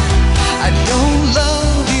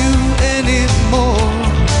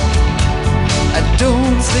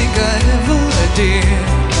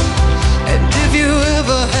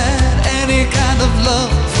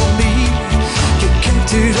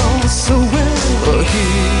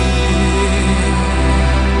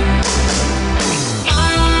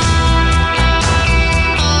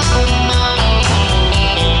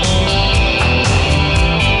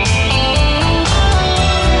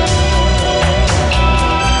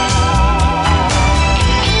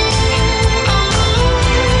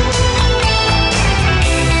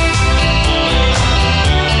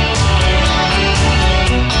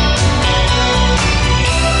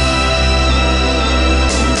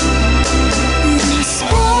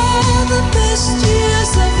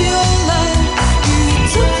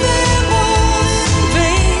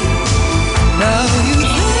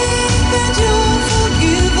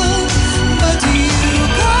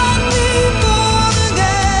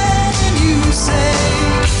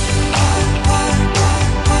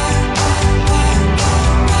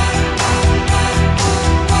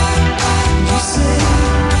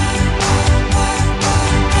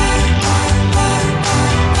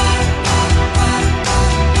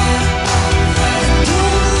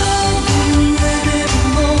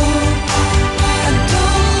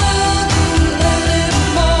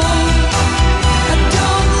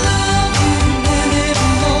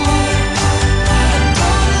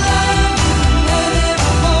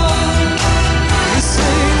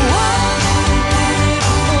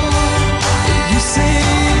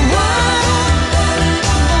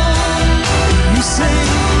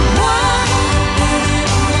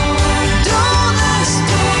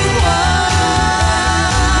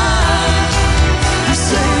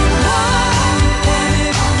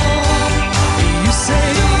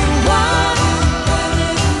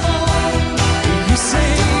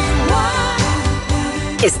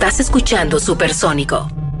 Estás escuchando Supersónico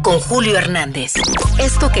con Julio Hernández.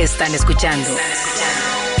 Esto que están escuchando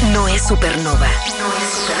no es Supernova.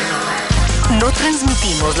 No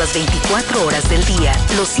transmitimos las 24 horas del día,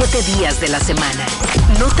 los 7 días de la semana.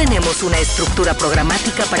 No tenemos una estructura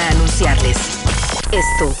programática para anunciarles.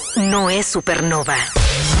 Esto no es Supernova.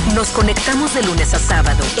 Nos conectamos de lunes a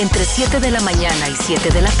sábado, entre 7 de la mañana y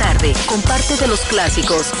 7 de la tarde, con parte de los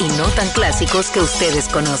clásicos y no tan clásicos que ustedes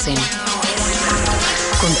conocen.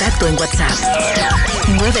 Contacto en WhatsApp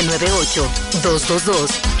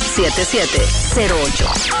 998-222-7708.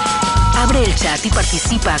 Abre el chat y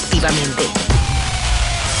participa activamente.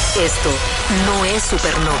 Esto no es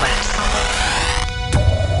Supernova.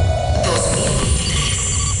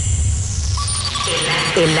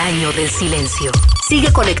 2023. El año del silencio.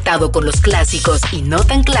 Sigue conectado con los clásicos y no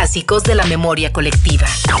tan clásicos de la memoria colectiva.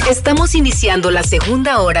 Estamos iniciando la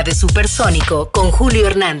segunda hora de Supersónico con Julio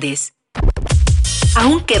Hernández.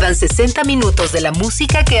 Aún quedan 60 minutos de la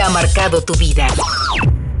música que ha marcado tu vida.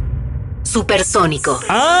 Supersónico.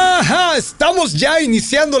 ¡Ajá! Estamos ya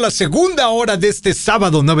iniciando la segunda hora de este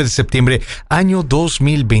sábado 9 de septiembre, año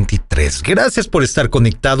 2023. Gracias por estar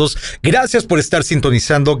conectados, gracias por estar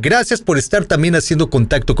sintonizando, gracias por estar también haciendo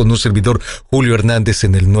contacto con un servidor, Julio Hernández,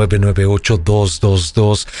 en el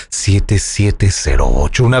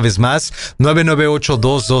 998-222-7708. Una vez más,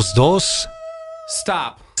 998-222...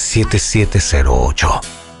 Stop. 7708.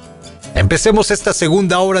 Empecemos esta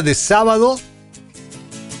segunda hora de sábado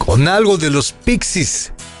con algo de los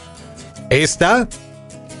Pixies. Esta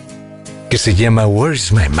que se llama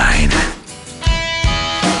Where's My Mind.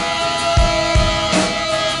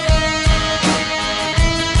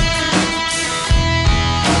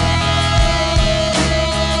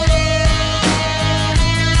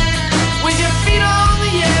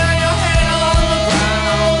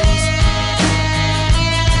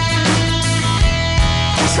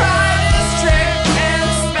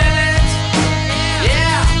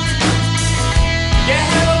 Your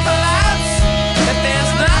head will collapse if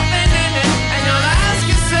there's nothing in it, and you'll ask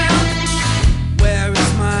yourself,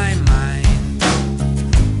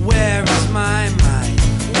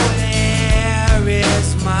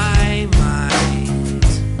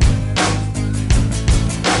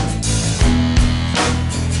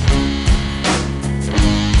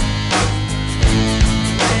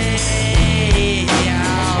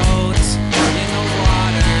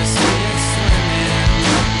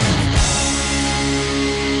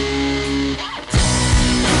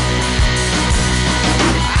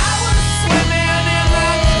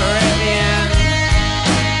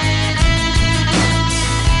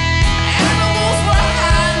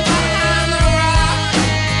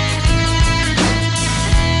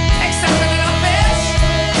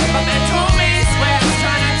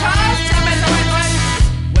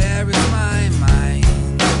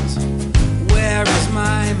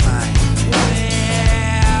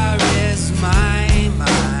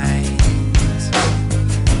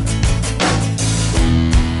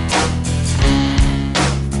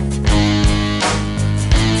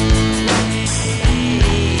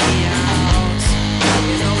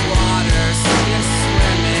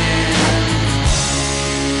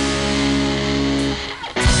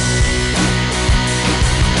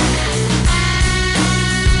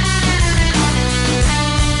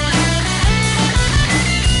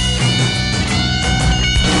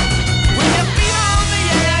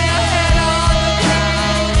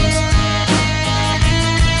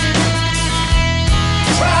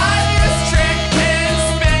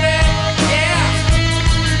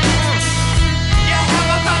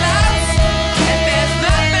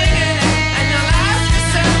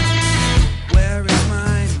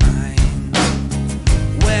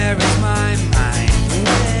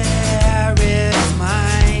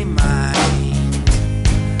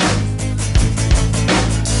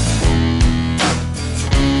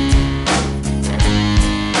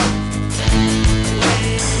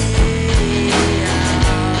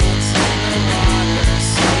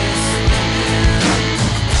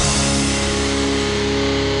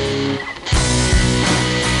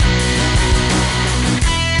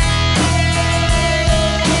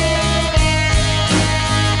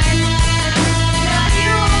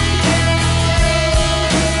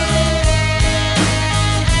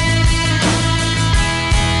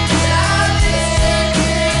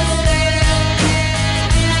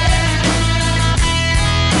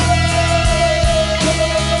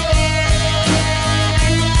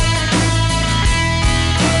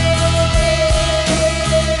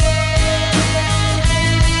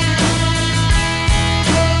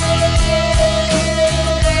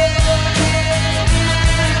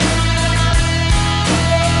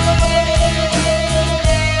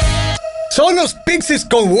 Son los Pixies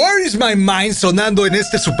con Where is My Mind sonando en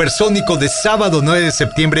este supersónico de sábado 9 de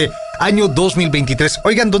septiembre, año 2023.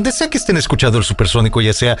 Oigan, donde sea que estén escuchando el supersónico,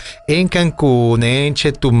 ya sea en Cancún, en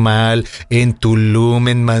Chetumal, en Tulum,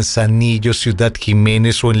 en Manzanillo, Ciudad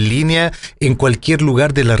Jiménez o en línea, en cualquier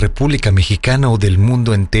lugar de la República Mexicana o del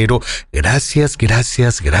mundo entero, gracias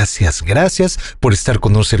por estar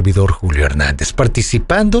con un servidor Julio Hernández,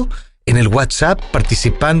 participando en el WhatsApp,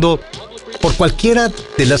 participando por cualquiera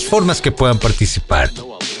de las formas que puedan participar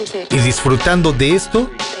y disfrutando de esto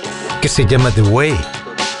que se llama The Way.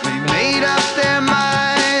 They made up their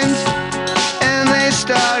minds and they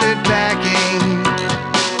started packing.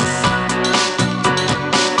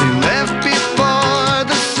 They left before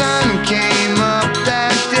the sun came up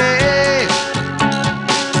that day.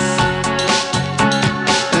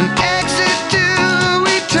 An exit to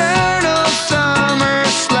eternal summer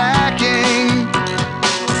slacking.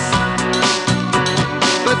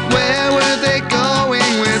 But where were they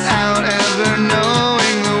going without ever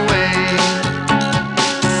knowing the way?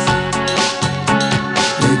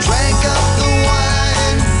 They drank up the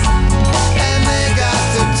wine and they got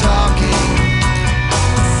to talking.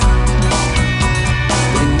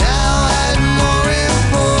 They now had more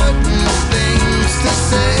important things to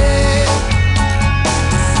say.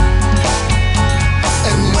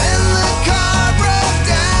 And when the car broke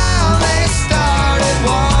down, they started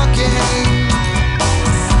walking.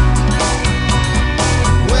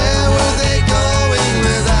 Where were they going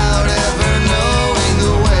without ever knowing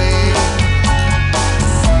the way?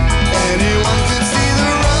 Anyone could see the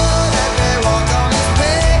road that they walk on is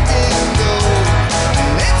paved in gold.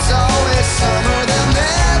 And it's always summer, they'll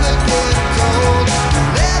never get cold.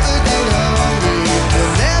 They'll never get hungry,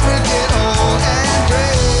 they'll never get old and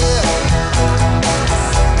gray.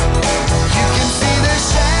 You can see their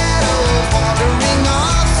shadows wandering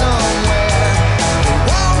off somewhere. They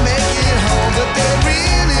won't make it home, but they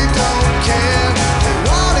really don't care. They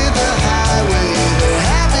wanted the highway, they're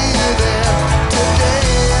happier there today.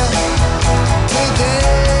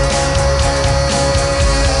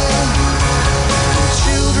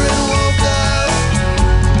 Children woke up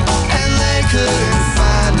and they couldn't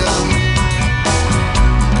find them.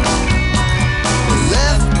 They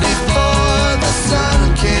left before the sun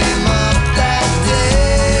came up that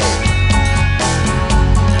day.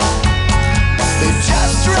 They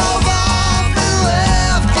just drove off and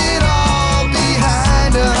left it all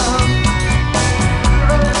behind them.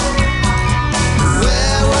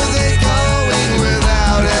 Where were they going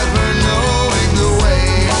without ever knowing the way?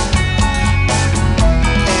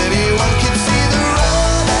 Anyone can see the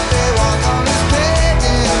road that they walk on is paved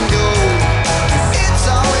in gold. It's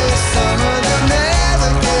always summer, they'll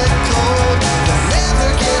never get cold. They'll never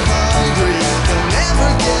get hungry, they'll never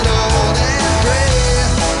get old and gray.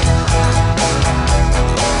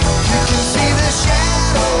 You can see the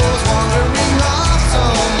shadows wandering off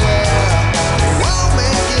somewhere. They won't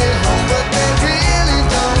make it home, but they really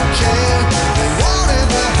don't care. They wanted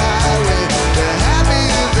the highway, they're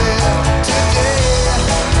happier there today.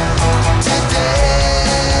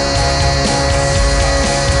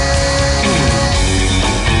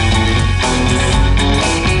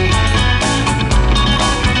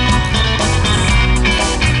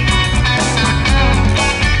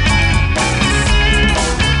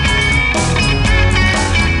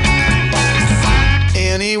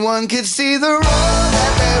 Anyone could see the road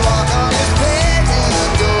that they walk on is paved in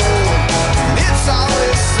gold. And it's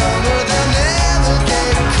always summer, they'll never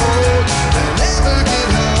get cold. They'll never get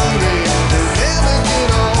hungry, they'll never get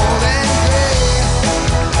old and gray.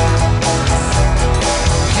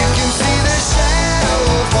 You can see the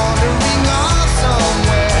shadows wandering off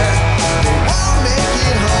somewhere. They won't make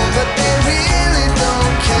it home, but they really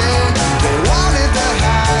don't care. They wanted the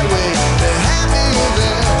highway, they're happier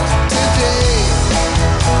there today.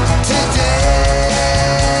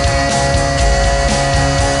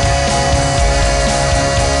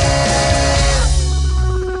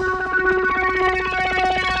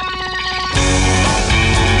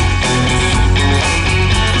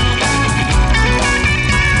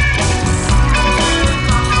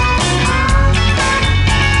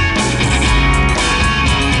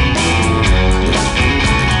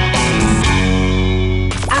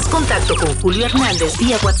 Haz contacto con Julio Hernández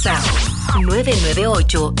vía WhatsApp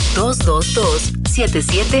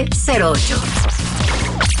 998-222-7708.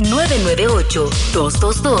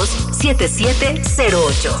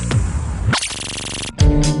 998-222-7708.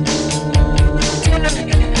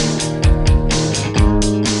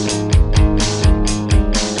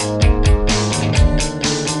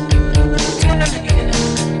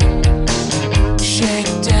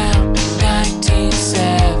 Shakedown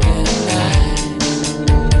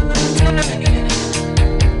 1979.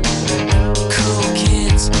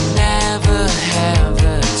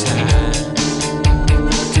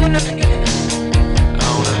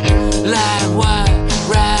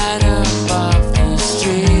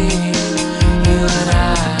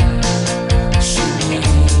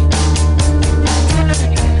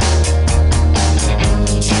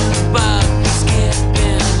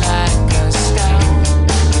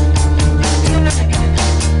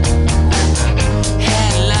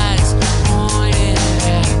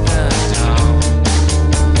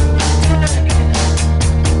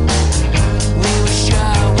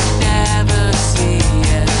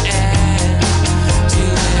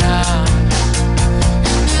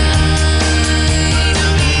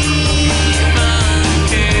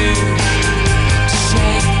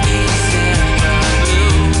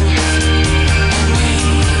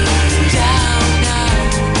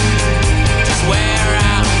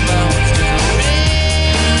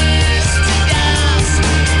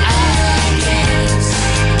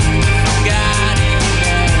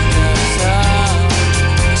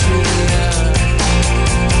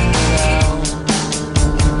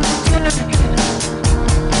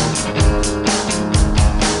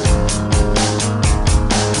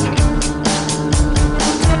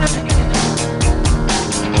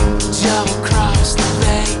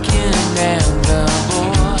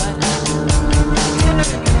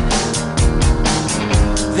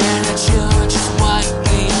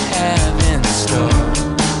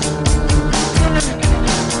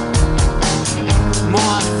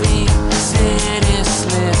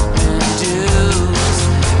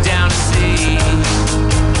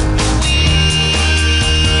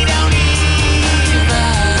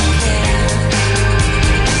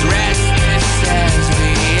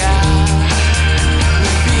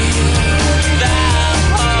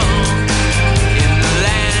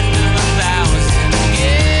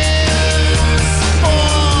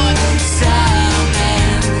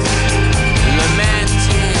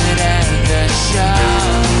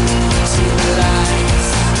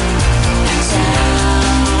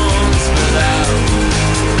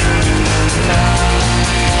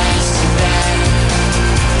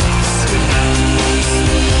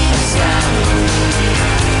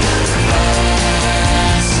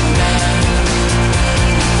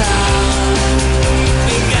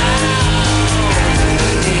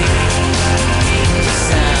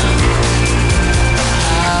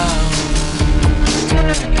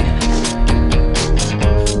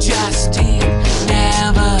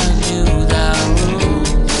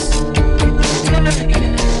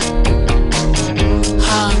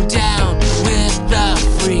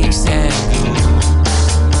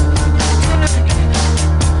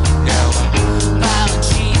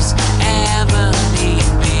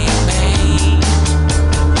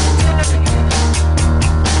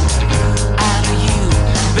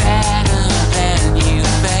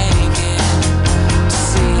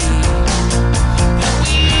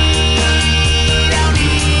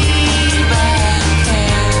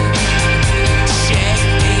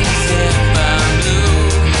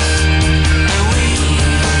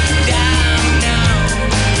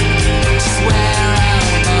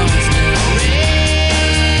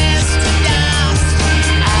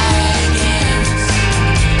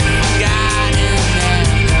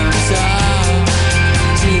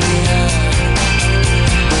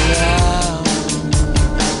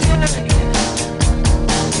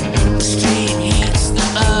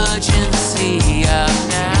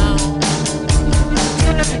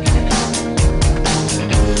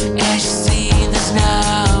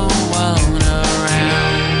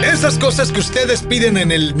 cosas que ustedes piden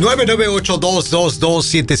en el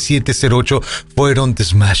 998-222-7708 fueron The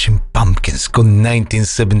Smashing Pumpkins con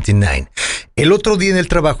 1979. El otro día en el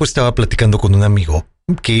trabajo estaba platicando con un amigo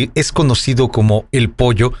que es conocido como El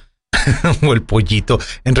Pollo o El Pollito.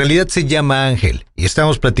 En realidad se llama Ángel. Y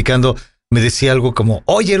estábamos platicando, me decía algo como,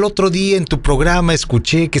 oye, el otro día en tu programa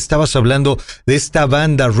escuché que estabas hablando de esta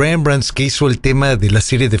banda Rembrandts que hizo el tema de la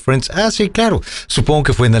serie de Friends. Ah, sí, claro. Supongo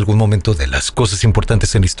que fue en algún momento de las cosas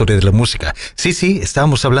importantes en la historia de la música. Sí,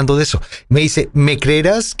 estábamos hablando de eso. Me dice, ¿me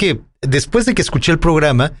creerás que después de que escuché el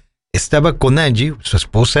programa, estaba con Angie, su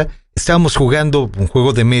esposa, estábamos jugando un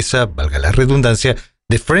juego de mesa, valga la redundancia,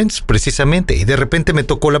 de Friends, precisamente, y de repente me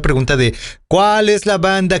tocó la pregunta de ¿cuál es la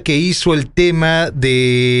banda que hizo el tema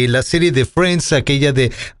de la serie de Friends, aquella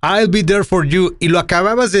de I'll Be There For You? Y lo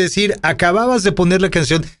acababas de decir, acababas de poner la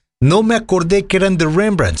canción, no me acordé que eran The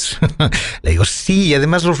Rembrandts. Le digo, sí, y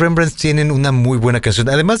además los Rembrandts tienen una muy buena canción.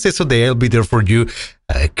 Además de eso de I'll Be There For You,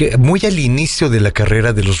 que muy al inicio de la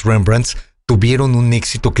carrera de los Rembrandts tuvieron un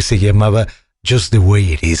éxito que se llamaba Just The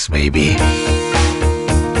Way It Is, Baby.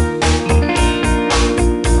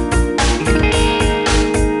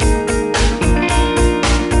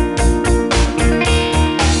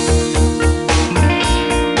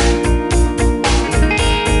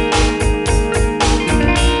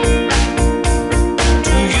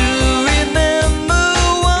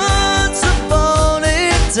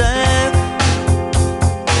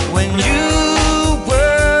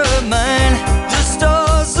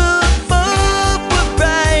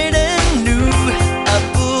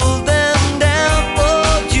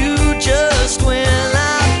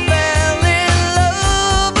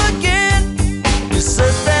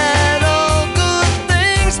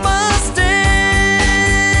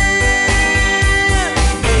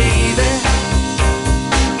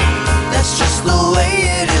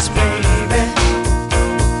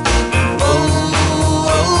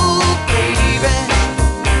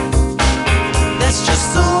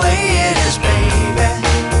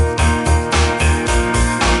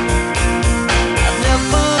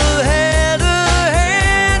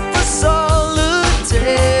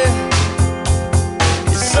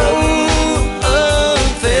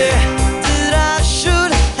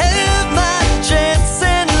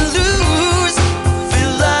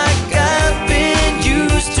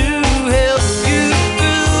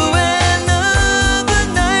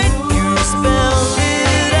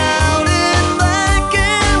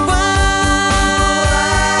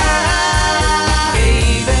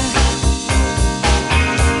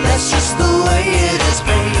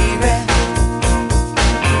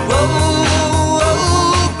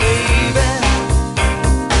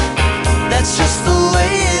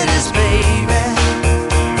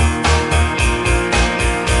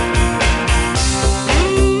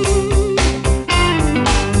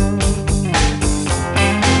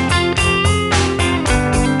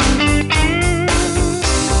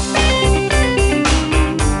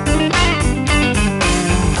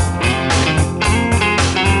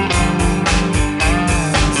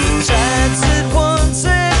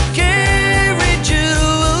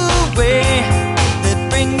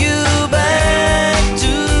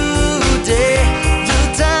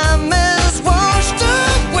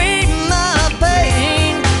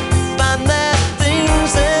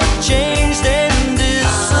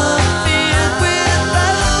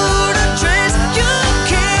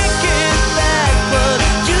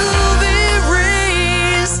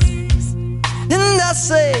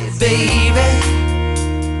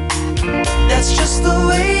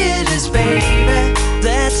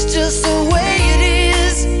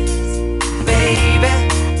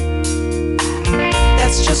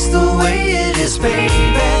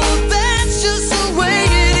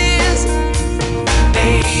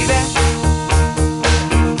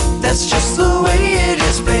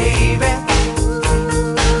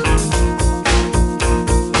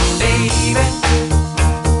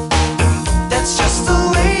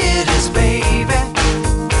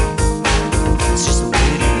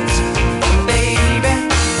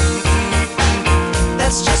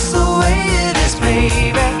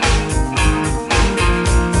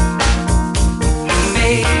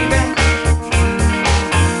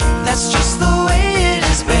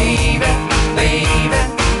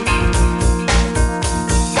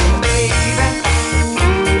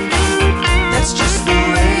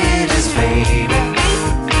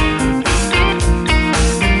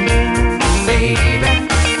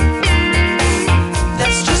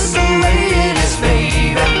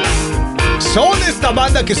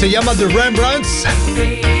 Que se llama The Rembrandts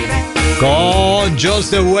con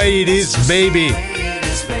Just The Way It Is, Baby.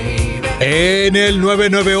 En el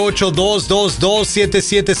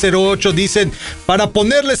 998-222-7708 dicen, para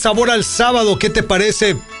ponerle sabor al sábado, ¿qué te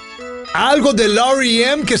parece? Algo del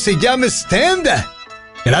R.E.M. que se llame Stand.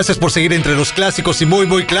 Gracias por seguir entre los clásicos y muy,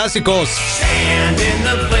 muy clásicos. Stand in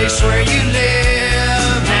the place where you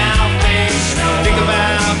live. Now face no. Think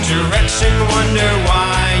about direction, wonder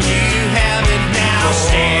why you haven't now.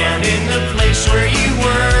 Stand in the place where you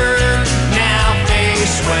were. Now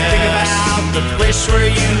face west. Think about the place where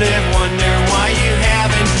you live, wonder why you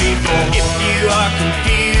haven't before. If you are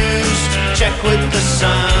confused, check with the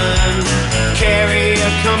sun. Carry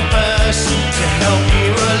a compass to help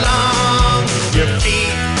you along. Your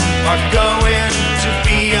feet are going to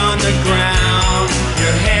be on the ground.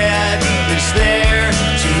 Your head is there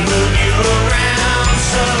to move you around.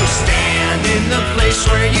 So stand in the place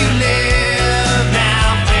where you live.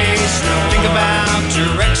 Now face no. Think about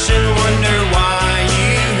direction, wonder why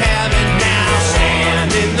you haven't now.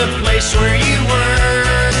 Stand in the place where you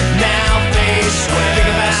were. Now face west. Think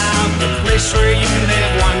about the place where you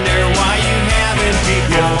live, wonder why you haven't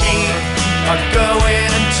before. Your feet are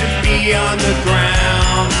going to be on the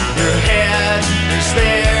ground. Your head is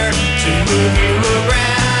there to move you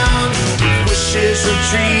around. If wishes were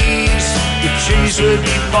trees, the trees would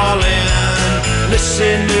be falling.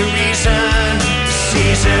 Listen to reason, the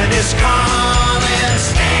season is calling.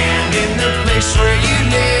 Stand in the place where you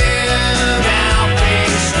live. Now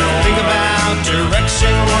face no. Think about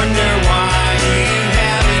direction, wonder why you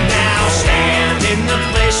haven't now. Stand in the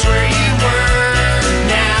place where you were.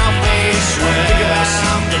 Now face west. Think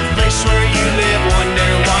about the place where you live, wonder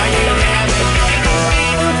why you haven't.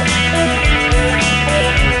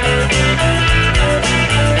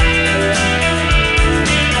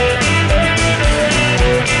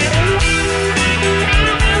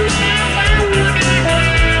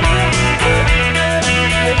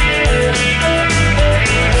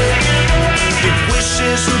 If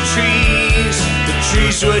wishes were trees, the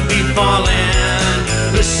trees would be falling.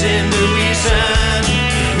 Listen to reason,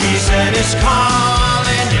 reason is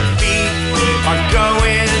calling. Your feet are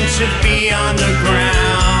going to be on the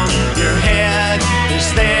ground. Your head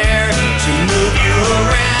is there to move you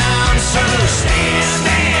around. So stand.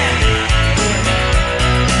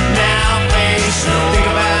 Now face no. Think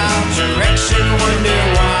about direction, wonder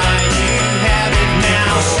why you haven't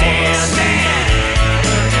now. Stand.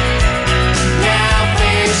 Now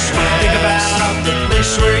face well. Think about the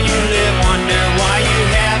place where you live, wonder why you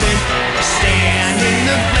haven't. Stand in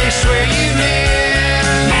the place where you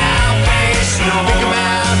live. Now face no. Think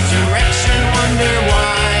about direction, wonder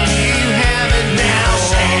why you haven't now.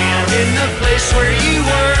 Stand in the place where you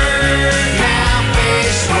were. Now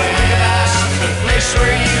face well. Think about the place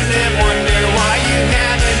where you live, wonder why you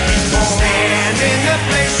haven't. Stand in the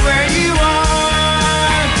place where you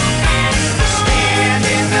are. Stand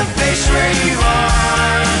in the place where you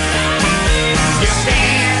are. Your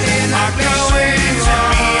feet are going to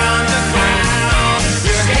be on the ground.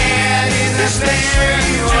 Your head is there to move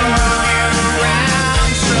you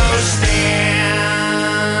around. So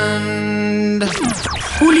stand.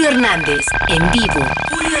 Julio Hernández, en vivo.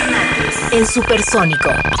 Julio Hernández, en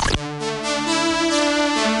Supersónico.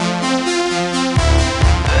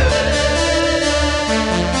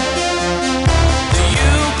 Do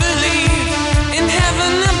you believe in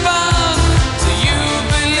heaven above? Do you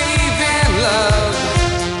believe in love?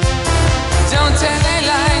 Don't tell a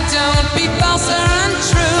lie, don't be false or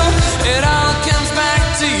untrue. It all comes back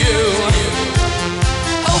to you.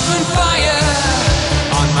 Open fire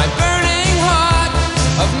on my burning heart.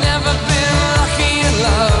 I've never been lucky in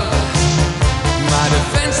love. My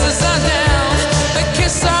defenses are down, a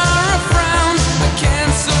kiss or a frown. I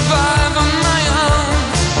can't survive on my own.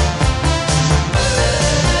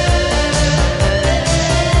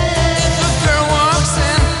 If a girl walks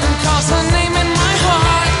in and calls her name in my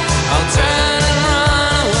heart, I'll turn and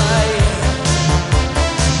run away.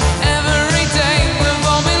 Every day we've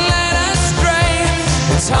all been led astray.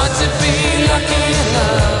 It's hard to be lucky in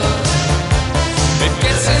love. It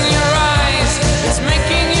gets in your eyes, it's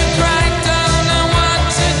making you cry. Don't know what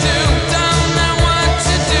to do, don't know what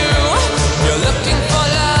to do. You're looking for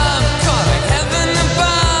love, calling heaven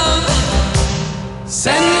above.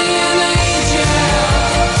 Send me an angel.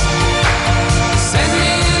 Send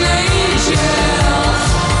me an angel.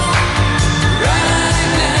 Right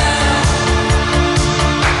now.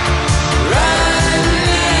 Right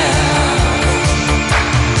now.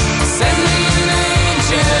 Send me an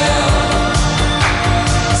angel.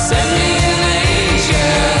 Send me an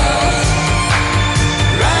angel.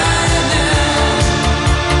 Right now.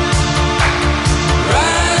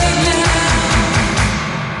 Right now.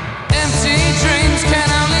 Empty dreams can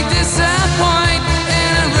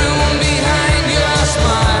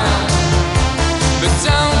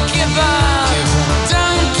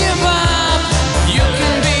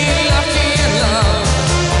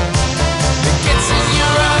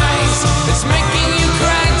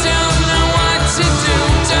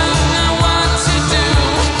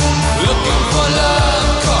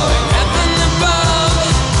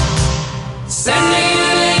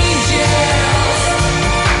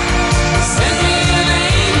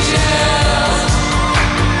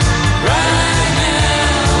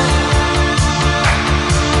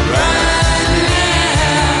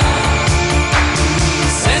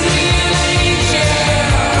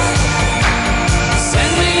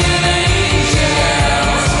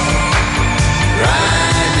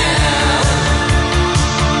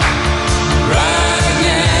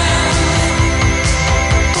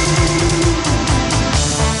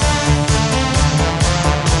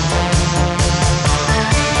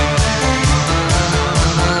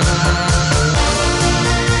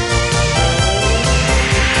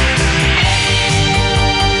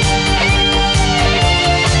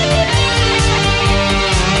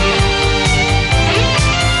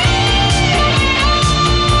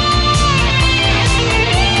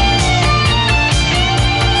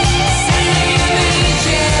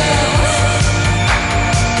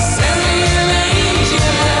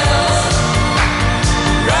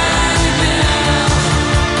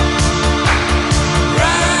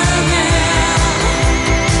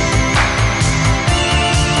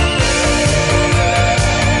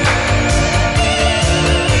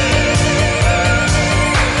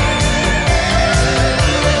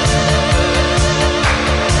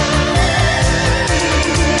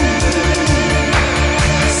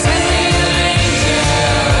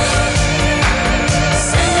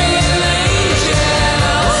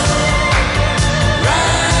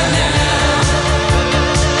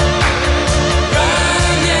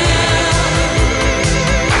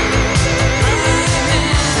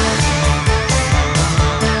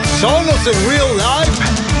Son los de Real Life.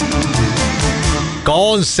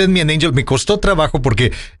 Con Send Me an Angel. Me costó trabajo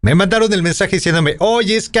porque me mandaron el mensaje diciéndome,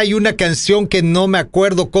 oye, es que hay una canción que no me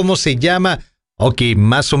acuerdo cómo se llama. Ok,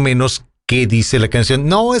 más o menos, ¿qué dice la canción?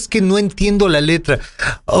 No, es que no entiendo la letra.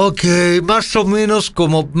 Ok, más o menos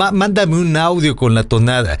como, mándame un audio con la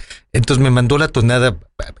tonada. Entonces me mandó la tonada,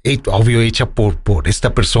 obvio, hecha por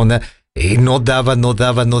esta persona. No daba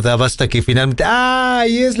hasta que finalmente,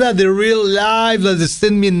 ¡ay! Es la de Real Life, la de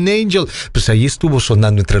Send Me an Angel. Pues ahí estuvo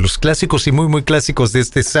sonando entre los clásicos y muy, muy clásicos de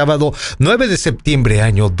este sábado, 9 de septiembre,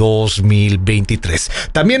 año 2023.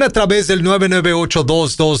 También a través del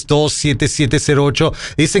 998-222-7708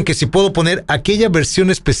 dicen que si puedo poner aquella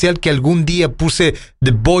versión especial que algún día puse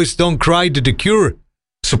The Boys Don't Cry de The Cure.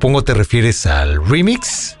 Supongo te refieres al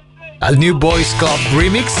remix, al New Boys Club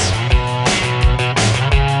remix.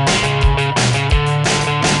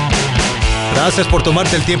 Gracias por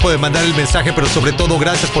tomarte el tiempo de mandar el mensaje, pero sobre todo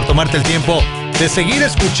gracias por tomarte el tiempo de seguir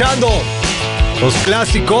escuchando los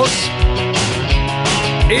clásicos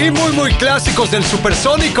y muy, muy clásicos del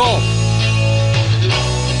Supersónico.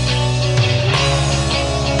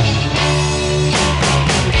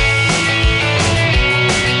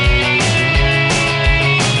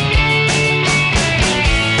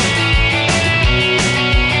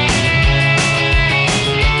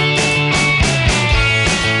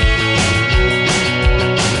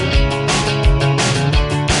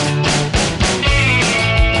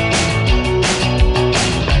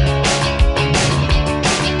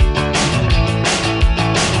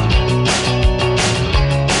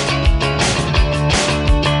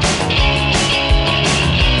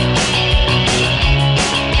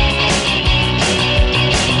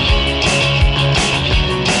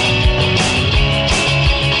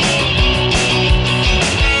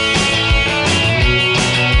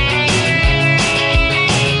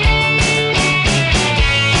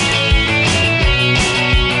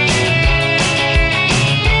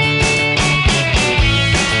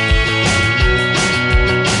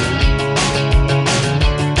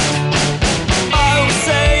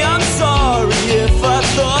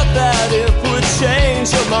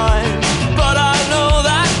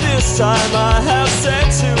 Time I have said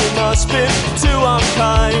too much, been too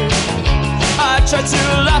unkind. I try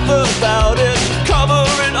to laugh about it, cover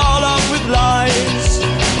it all up with lies.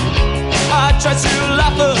 I try to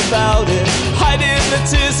laugh about it, hiding the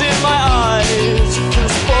tears in my eyes.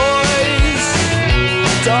 'Cause boys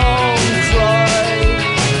don't cry.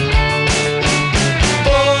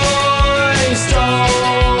 Boys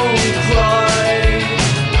don't cry.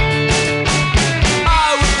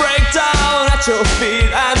 I would break down at your feet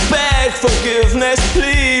and beg forgiveness,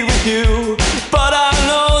 plead with you, but I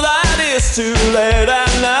know that it's too late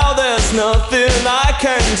and now there's nothing I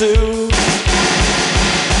can do.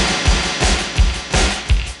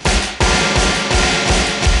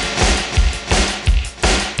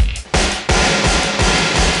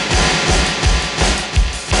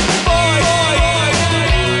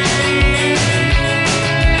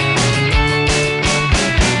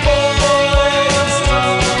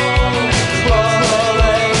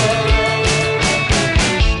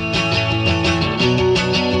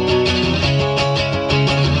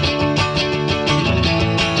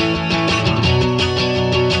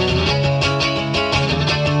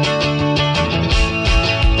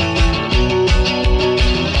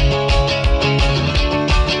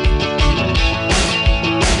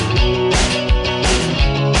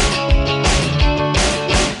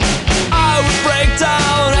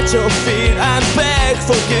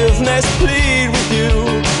 Forgiveness, plead with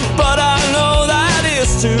you, but I know that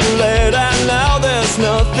it's too late and now there's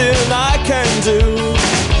nothing I can do.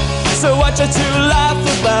 So I try to laugh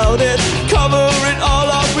about it, cover it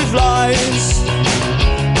all up with lies.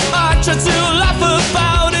 I try to laugh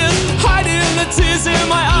about it, hiding the tears in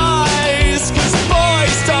my eyes. 'Cause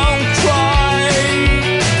boys don't cry.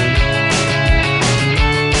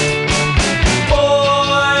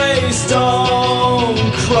 Boys don't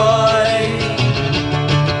cry.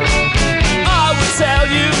 Tell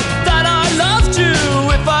you that I loved you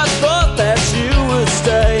if I thought that you would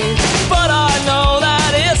stay, but I know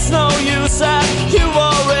that it's no use and you've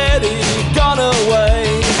already gone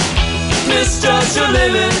away. Misjudged your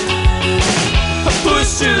limit, I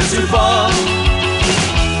pushed you too far,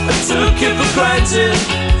 I took it for granted,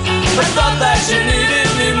 I thought that you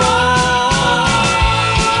needed me more.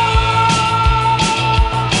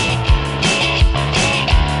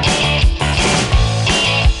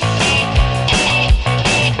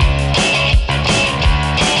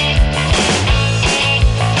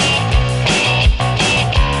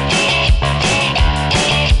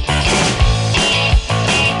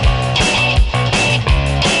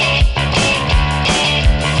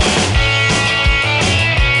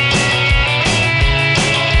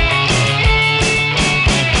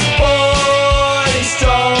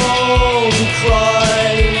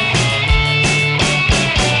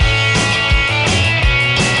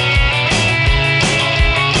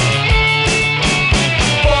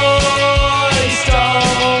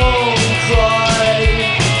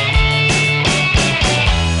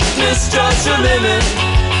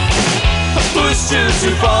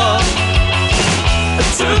 too far. I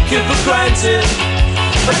took you for granted,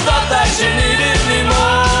 I thought that you needed me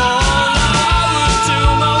more. I would do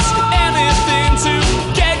most anything to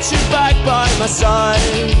get you back by my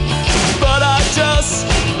side, but I just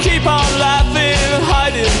keep on laughing,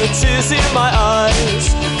 hiding the tears in my eyes,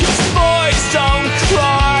 'cause boys don't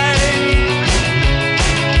cry.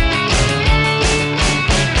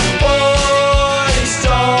 Boys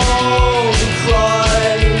don't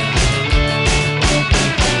cry.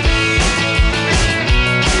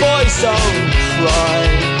 Boys don't cry.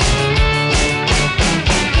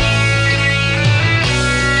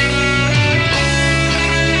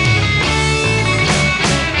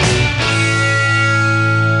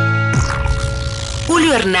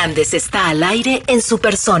 Julio Hernández está al aire en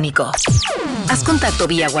Supersónico. Haz contacto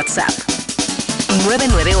vía WhatsApp.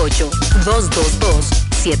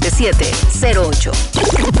 998-222-7708.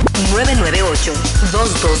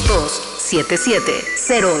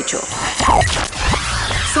 998-222-7708.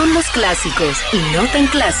 Son los clásicos y no tan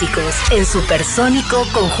clásicos en Supersónico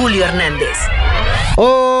con Julio Hernández.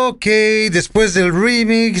 Ok, después del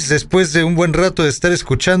remix, después de un buen rato de estar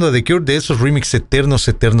escuchando a The Cure, de esos remix eternos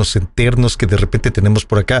que de repente tenemos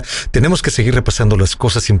por acá, tenemos que seguir repasando las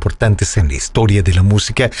cosas importantes en la historia de la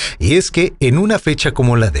música. Y es que en una fecha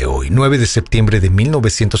como la de hoy, 9 de septiembre de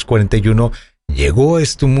 1941, llegó a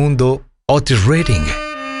este mundo Otis Redding.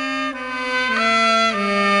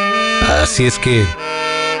 Así es que,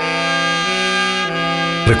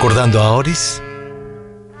 recordando a Otis,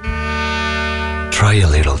 try a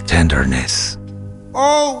little tenderness.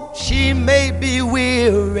 Oh, she may be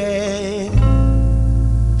weary.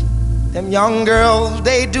 Them young girls,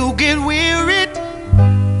 they do get wearied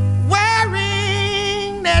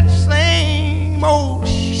wearing that same old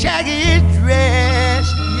shaggy dress.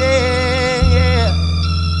 Yeah, yeah.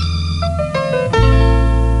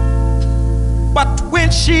 But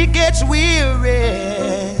when she gets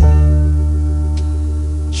weary,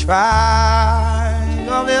 try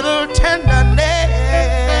a little tenderness.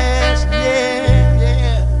 Yeah,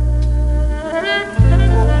 yeah.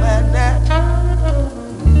 Oh, man, that.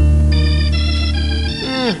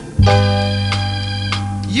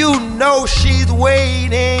 You know she's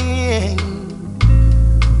waiting,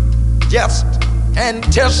 just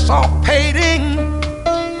anticipating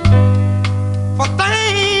for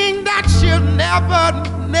things that she'll never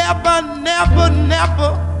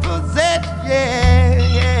possess. Yeah,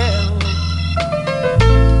 yeah.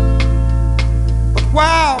 But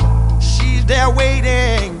while she's there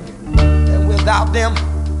waiting, and without them,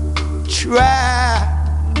 try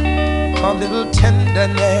a little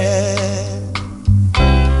tenderness.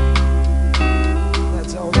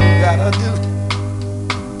 That's all you gotta do.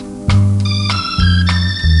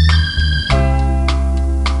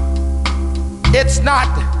 It's not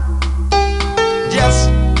just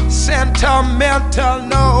sentimental,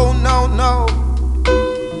 no, no, no.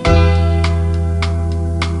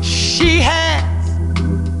 She has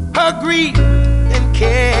her grief and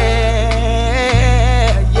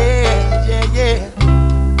care, yeah, yeah, yeah.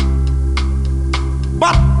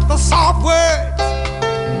 But the soft words,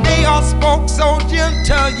 they are spoke so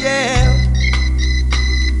gentle, yeah.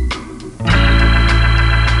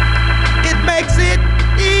 It makes it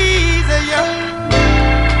easier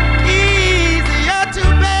to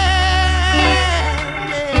bear,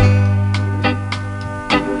 yeah.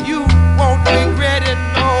 You won't regret it,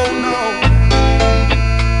 no, no.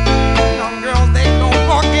 Young girls, they don't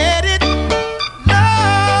forget it.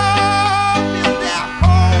 Love is their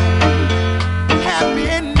whole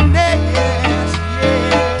happiness,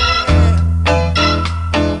 yeah.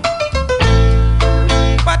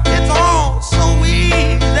 But it's all so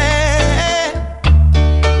easy.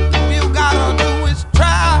 All you gotta do is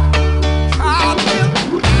try a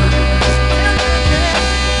little.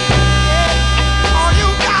 All you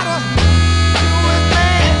gotta do is,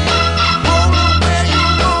 man, hold her where you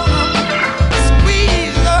wanna,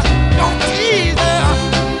 squeeze her, don't tease her,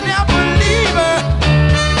 never leave her.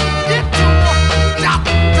 Get to her, drop,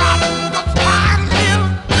 just try a little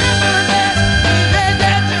tenderness.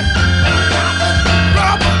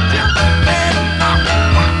 Rub her gentle, man, knock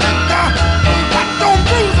it down. But don't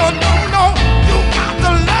bruise her, no, no. You got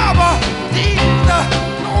to love her, tease her,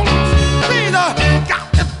 hold her, squeeze her. Got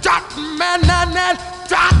to drop, man,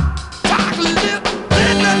 drop a little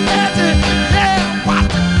tenderness. Yeah, what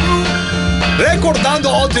to do. Recordando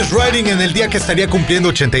a Otis Redding en el día que estaría cumpliendo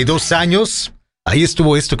 82 años. Ahí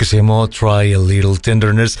estuvo esto que se llamó Try a Little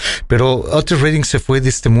Tenderness. Pero Otis Redding se fue de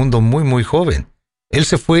este mundo muy, muy joven. Él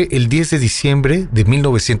se fue el 10 de diciembre de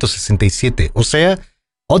 1967. O sea,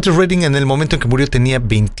 Otis Redding en el momento en que murió tenía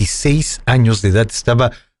 26 años de edad.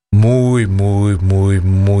 Estaba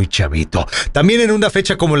muy chavito. También en una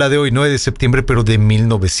fecha como la de hoy, 9 de septiembre, pero de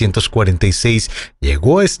 1946,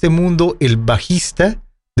 llegó a este mundo el bajista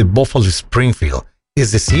de Buffalo Springfield,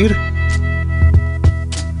 es decir,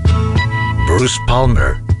 Bruce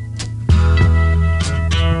Palmer.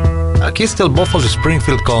 Aquí está el Buffalo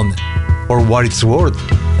Springfield con For What It's Worth.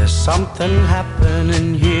 There's something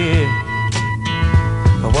happening here,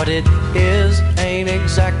 but what it is ain't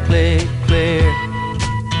exactly clear.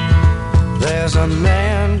 There's a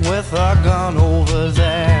man with a gun over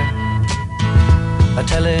there,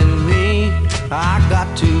 telling me I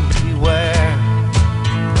got to beware.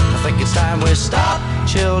 I think it's time we stop,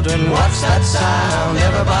 children. What's that sound?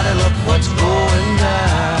 Everybody look what's going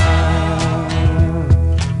down.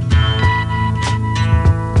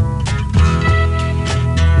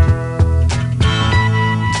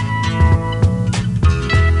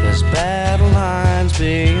 There's battle lines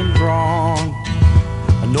being drawn.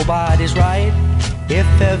 Nobody's right if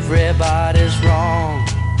everybody's wrong.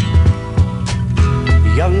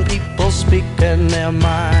 Young people speaking their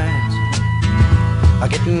minds are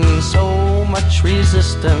getting so much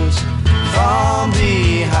resistance from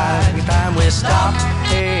behind. Every time we stop,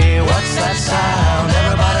 hey, what's that sound?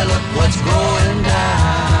 Everybody look what's going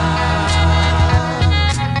down.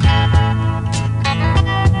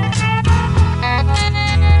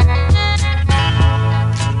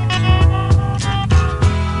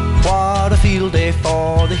 What a field day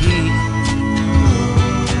for the heat.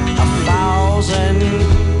 1,000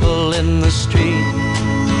 people in the street,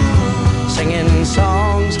 singing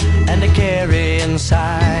songs and carrying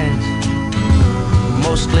signs,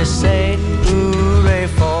 mostly say hooray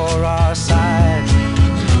for our side.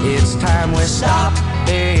 It's time we stop,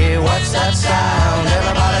 hey, what's that sound?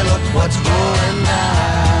 Everybody look what's going down.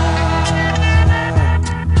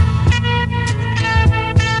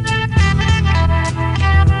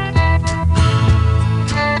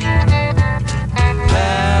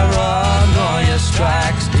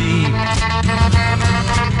 Strikes deep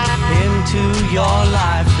into your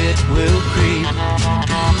life, it will creep.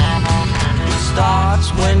 It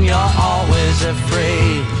starts when you're always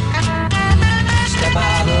afraid. Step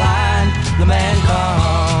out of line, the man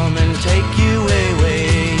come and take you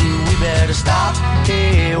away. We better stop,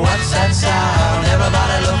 hey, what's that sound?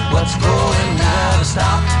 Everybody look what's going down. We better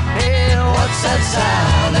stop, hey, what's that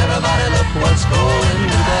sound? Everybody look what's going.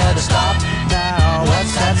 We better stop now,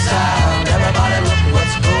 what's that sound? Everybody look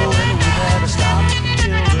what's going. We better stop,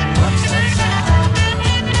 children, what's that sound?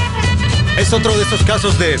 Es otro de estos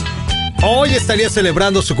casos de hoy estaría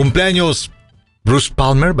celebrando su cumpleaños Bruce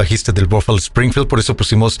Palmer, bajista del Buffalo Springfield. Por eso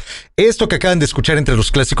pusimos esto que acaban de escuchar entre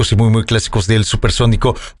los clásicos y muy clásicos del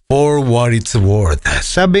supersónico, For What It's Worth.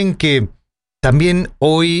 Saben que también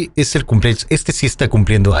hoy es el cumpleaños, este sí está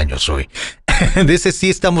cumpliendo años hoy. De ese sí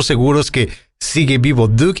estamos seguros que sigue vivo.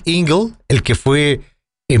 Doug Ingle, el que fue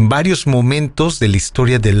en varios momentos de la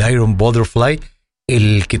historia del Iron Butterfly,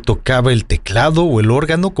 el que tocaba el teclado o el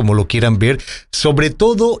órgano, como lo quieran ver. Sobre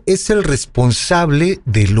todo es el responsable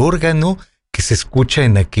del órgano que se escucha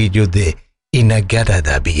en aquello de Inagada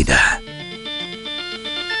da Vida.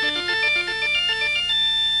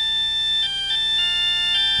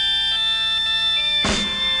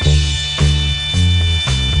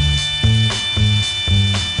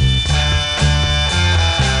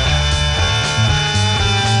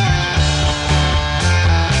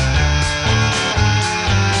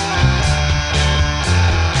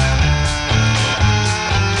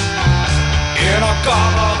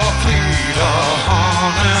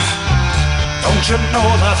 Don't you know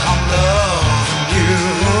that I'm loving you?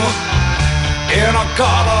 In a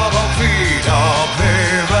Garden Vita,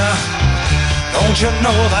 baby. Don't you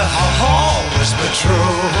know that I'll always be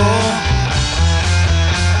true?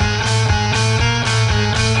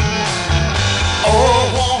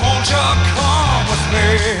 Oh, won't you come with me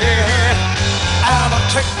and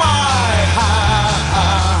take my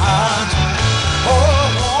hand? Oh,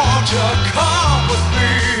 won't you come with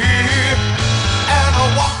me and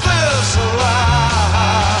walk this line?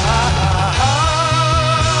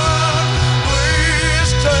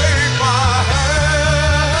 Please take my hand.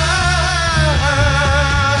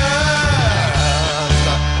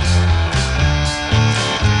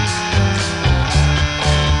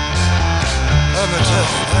 Let me tell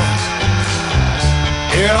you that.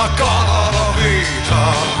 In a Garden Vita,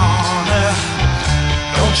 honey,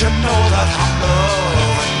 don't you know that I'm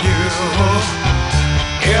loving you?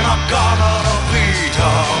 In a Garden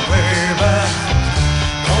Vita, baby,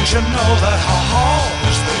 don't you know that I'll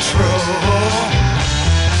always be true?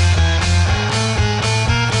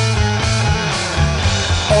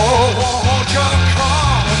 Oh, won't you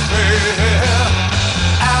come with me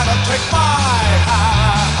and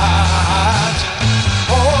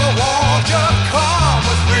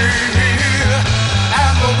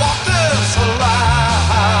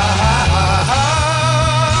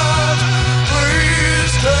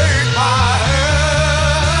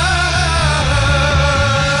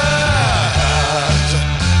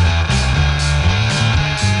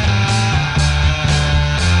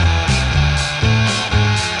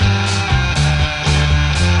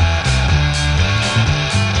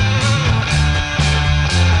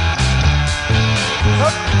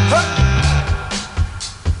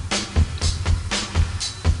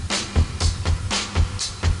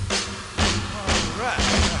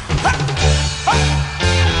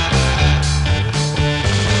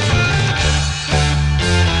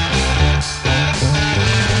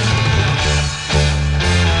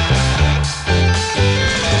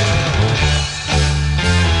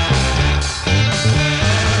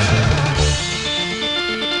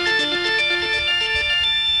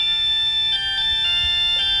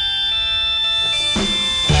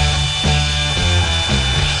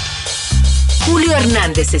Julio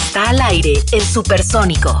Hernández está al aire en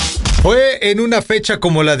Supersónico. Fue en una fecha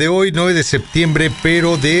como la de hoy, 9 de septiembre,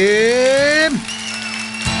 pero de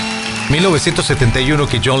 1971,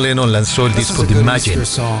 que John Lennon lanzó el disco de Imagine.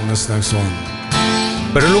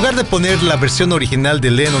 Pero en lugar de poner la versión original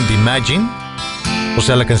de Lennon de Imagine, o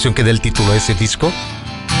sea, la canción que da el título a ese disco,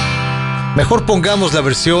 mejor pongamos la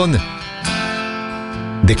versión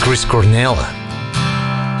de Chris Cornell.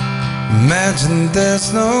 Imagine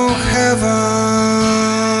there's no heaven.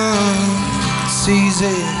 It's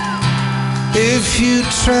easy if you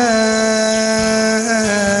try.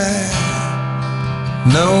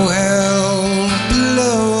 No hell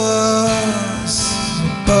below us,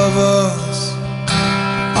 above us,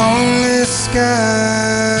 only sky.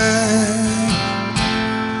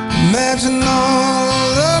 Imagine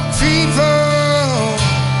all the people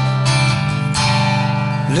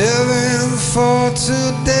living for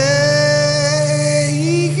today.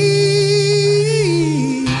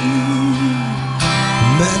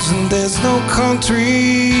 Imagine there's no countries.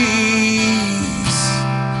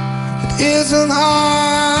 It isn't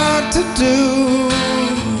hard to do.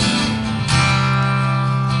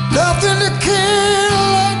 Nothing to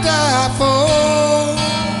kill or die for.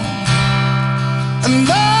 And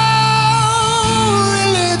no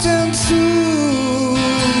religion too.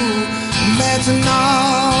 Imagine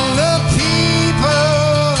all the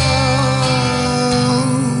people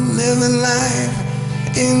living life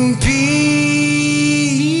in peace.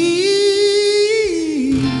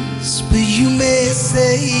 But you may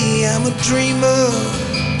say I'm a dreamer,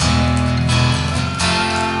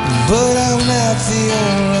 but I'm not the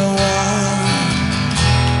only one.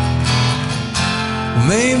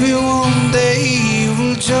 Maybe one day you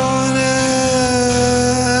will join us,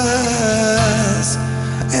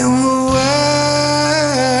 and the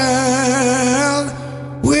world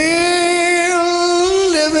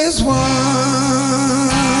will live as one.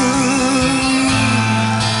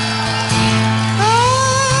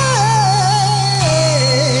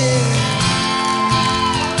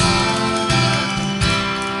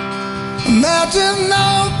 Imagine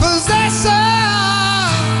no possessions.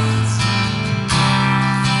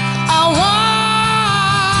 I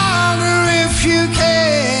wonder if you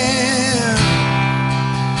can.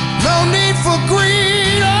 No need for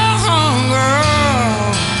greed or hunger.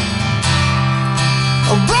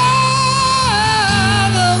 A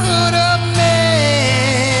brotherhood of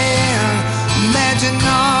men. Imagine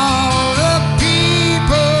all the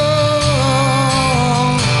people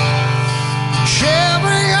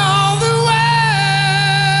sharing all the world.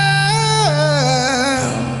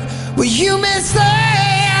 Well, you may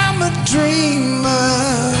say I'm a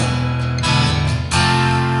dreamer,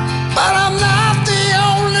 but I'm not the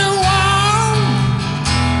only one.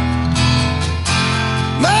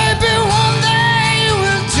 Maybe one day you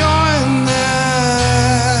will join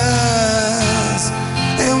us,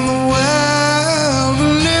 and the world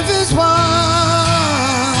will live as one.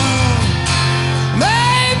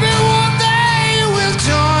 Maybe one day you will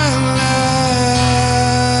join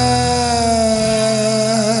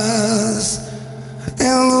us,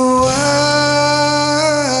 and the world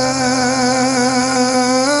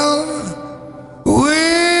will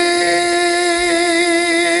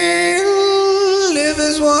live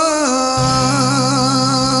as one.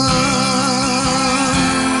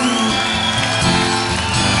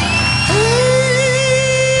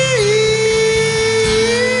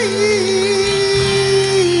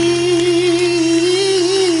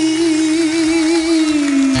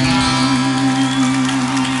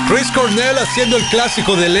 Chris Cornell haciendo el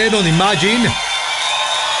clásico de Lennon, Imagine.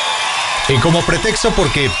 Y como pretexto,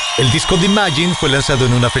 porque el disco de Imagine fue lanzado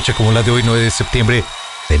en una fecha como la de hoy, 9 de septiembre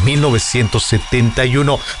de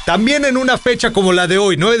 1971. También en una fecha como la de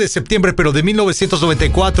hoy, 9 de septiembre, pero de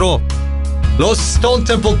 1994, los Stone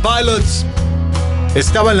Temple Pilots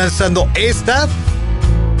estaban lanzando esta,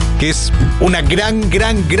 que es una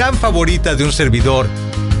gran favorita de un servidor.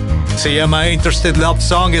 Se llama Interstate Love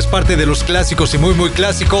Song, es parte de los clásicos y muy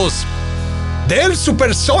clásicos del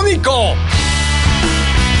Supersónico.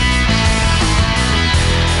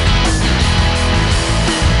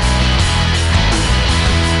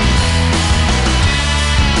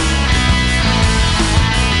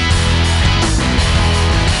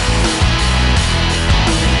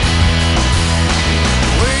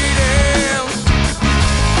 Waiting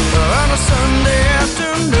on a Sunday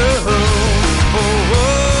afternoon for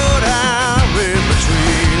what I read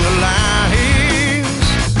between the lines.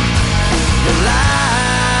 The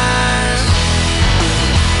lies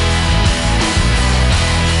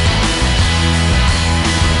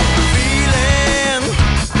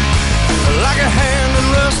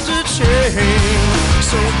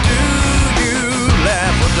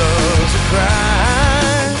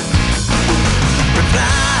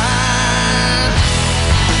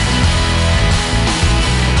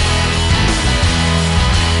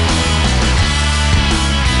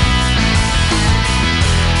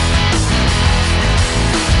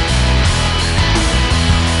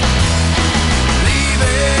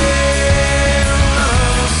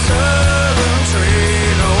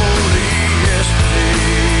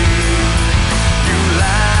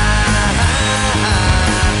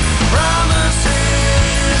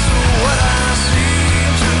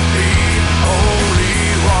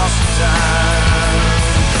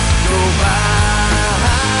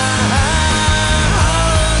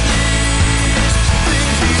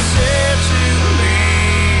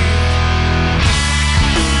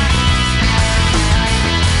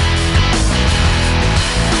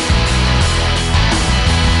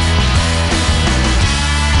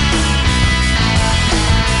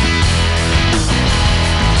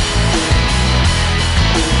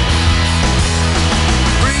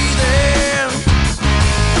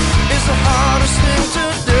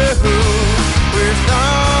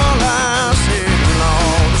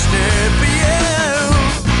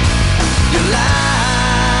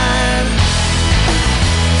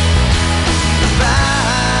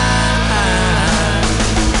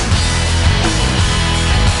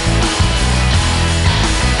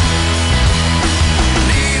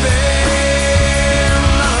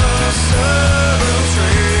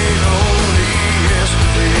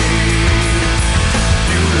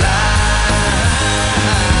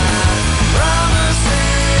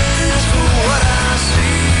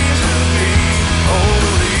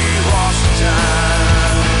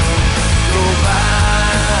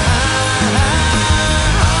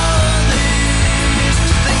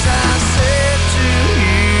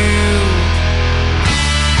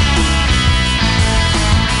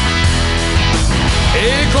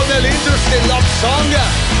el Interesting Love Song.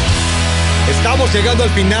 Estamos llegando al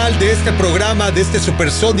final de este programa, de este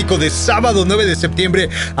supersónico de sábado 9 de septiembre,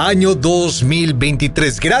 año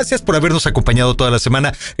 2023. Gracias por habernos acompañado toda la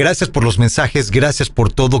semana. Gracias por los mensajes. Gracias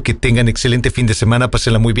por todo. Que tengan excelente fin de semana.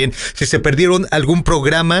 Pásenla muy bien. Si se perdieron algún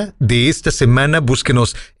programa de esta semana,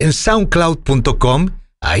 búsquenos en soundcloud.com.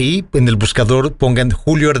 Ahí en el buscador pongan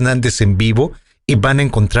Julio Hernández en vivo y van a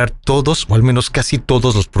encontrar todos, o al menos casi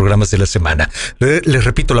todos, los programas de la semana. Les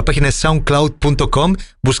repito, la página es soundcloud.com,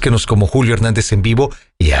 búsquenos como Julio Hernández en vivo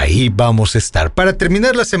y ahí vamos a estar. Para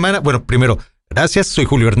terminar la semana, bueno, primero, gracias, soy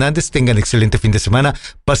Julio Hernández, tengan excelente fin de semana,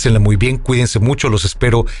 pásenla muy bien, cuídense mucho, los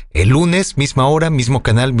espero el lunes, misma hora, mismo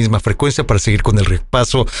canal, misma frecuencia, para seguir con el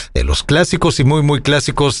repaso de los clásicos y muy, muy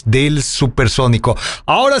clásicos del supersónico.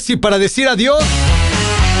 Ahora sí, para decir adiós,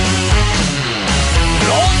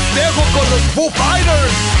 los dejo con los Foo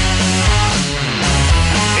Fighters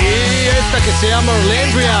y esta que se llama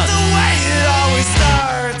Orlandria.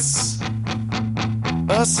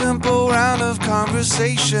 A simple round of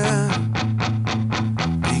conversation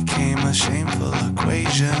became a shameful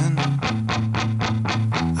equation.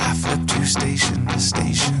 I flipped to station to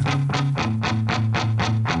station.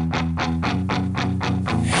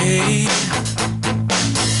 Hey,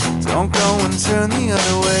 don't go and turn the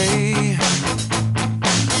other way.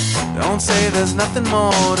 Don't say there's nothing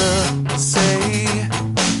more to say.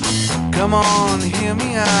 Come on, hear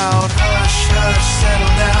me out. Hush, hush, settle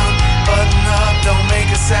down. Button up, don't make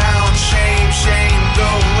a sound. Shame, shame, go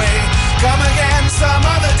away. Come again some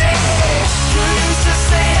other day. You used to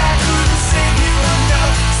say I couldn't save you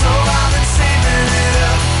enough, so I've been saving it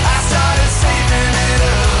up. I started saving it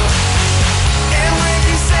up. And when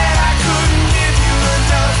you said I couldn't give you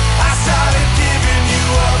enough, I started giving you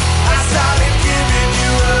up. I started giving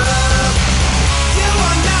you up. You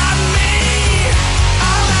are not me,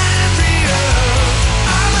 Orlandria,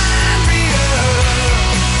 Orlandria.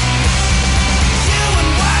 You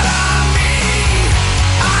and what are me,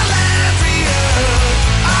 Orlandria,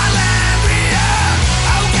 Orlandria.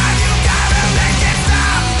 Oh God, you gotta make it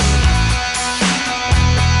stop.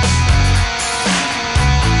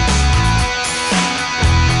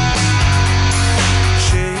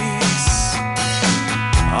 Chase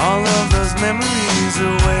all of those memories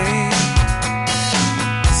away.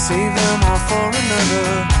 Save them all for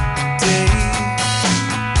another day.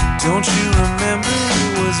 Don't you remember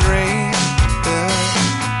it was rain that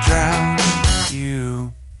drowned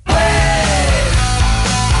you? Hey,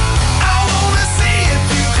 I wanna see if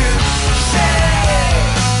you can stay.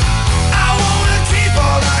 I wanna keep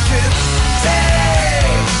all I can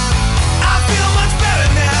take. I feel much better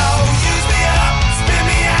now. Use me up, spin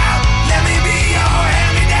me out. Let me be your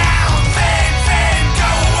hand-me-down. Fade, fade, go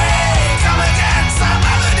away. Come again some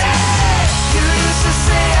other day. You used to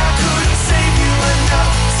say I couldn't save you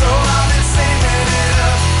enough, so I've been saving it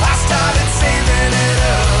up. I started saving it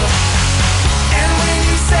up. And when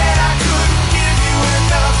you said I couldn't give you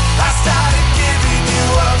enough, I started giving you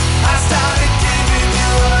up. I started giving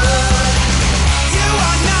you up. You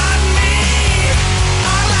are not me,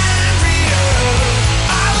 Orlandria,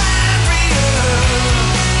 Orlandria.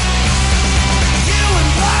 You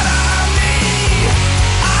and what are me,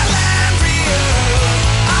 Orlandria,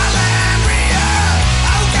 Orlandria.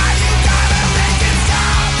 Oh God, you gotta make it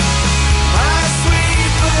stop. My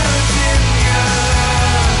sweet Virginia,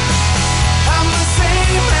 I'm the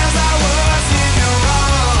same as I was in your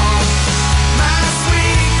arms. My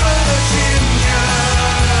sweet Virginia,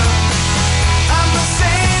 I'm the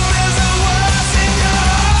same as I was in your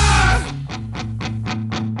arms.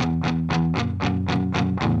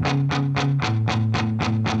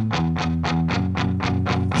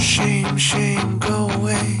 Shame, shame, go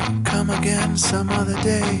away. Come again some other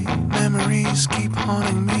day. Memories keep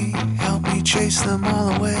haunting me. Help me chase them all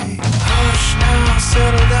away. Hush now,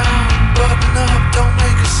 settle down. Button up, don't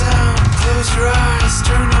make a sound. Close your eyes,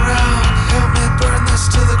 turn around. Help me burn this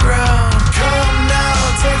to the ground. Come now,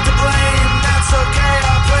 take the blame. That's okay,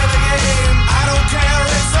 I'll play the game. I don't care,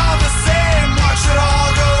 it's all the same. Watch it all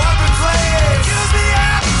go up in flames. Use me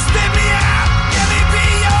up, spit me out. Let me be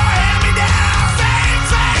your hand-me-down. Fame,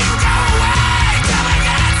 fame, go away. Come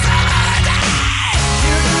again some other day.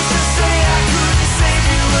 You used to say I couldn't save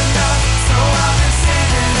you enough, so I've been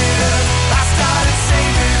saving it up. I started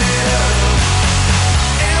saving it up.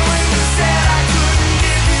 And when you said I couldn't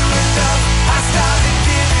give you enough, I started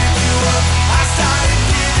giving you up. I started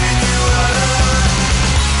giving you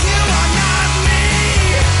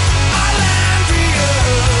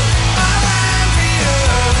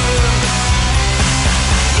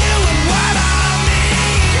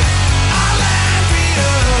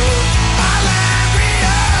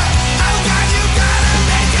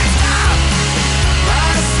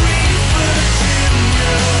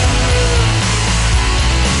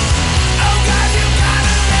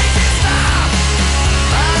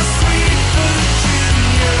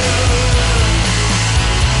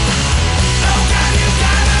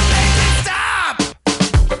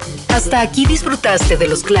hasta aquí disfrutaste de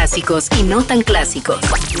los clásicos y no tan clásicos.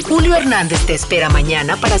 Julio Hernández te espera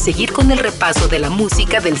mañana para seguir con el repaso de la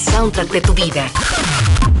música del soundtrack de tu vida.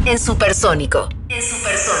 En Supersónico.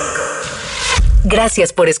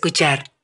 Gracias por escuchar.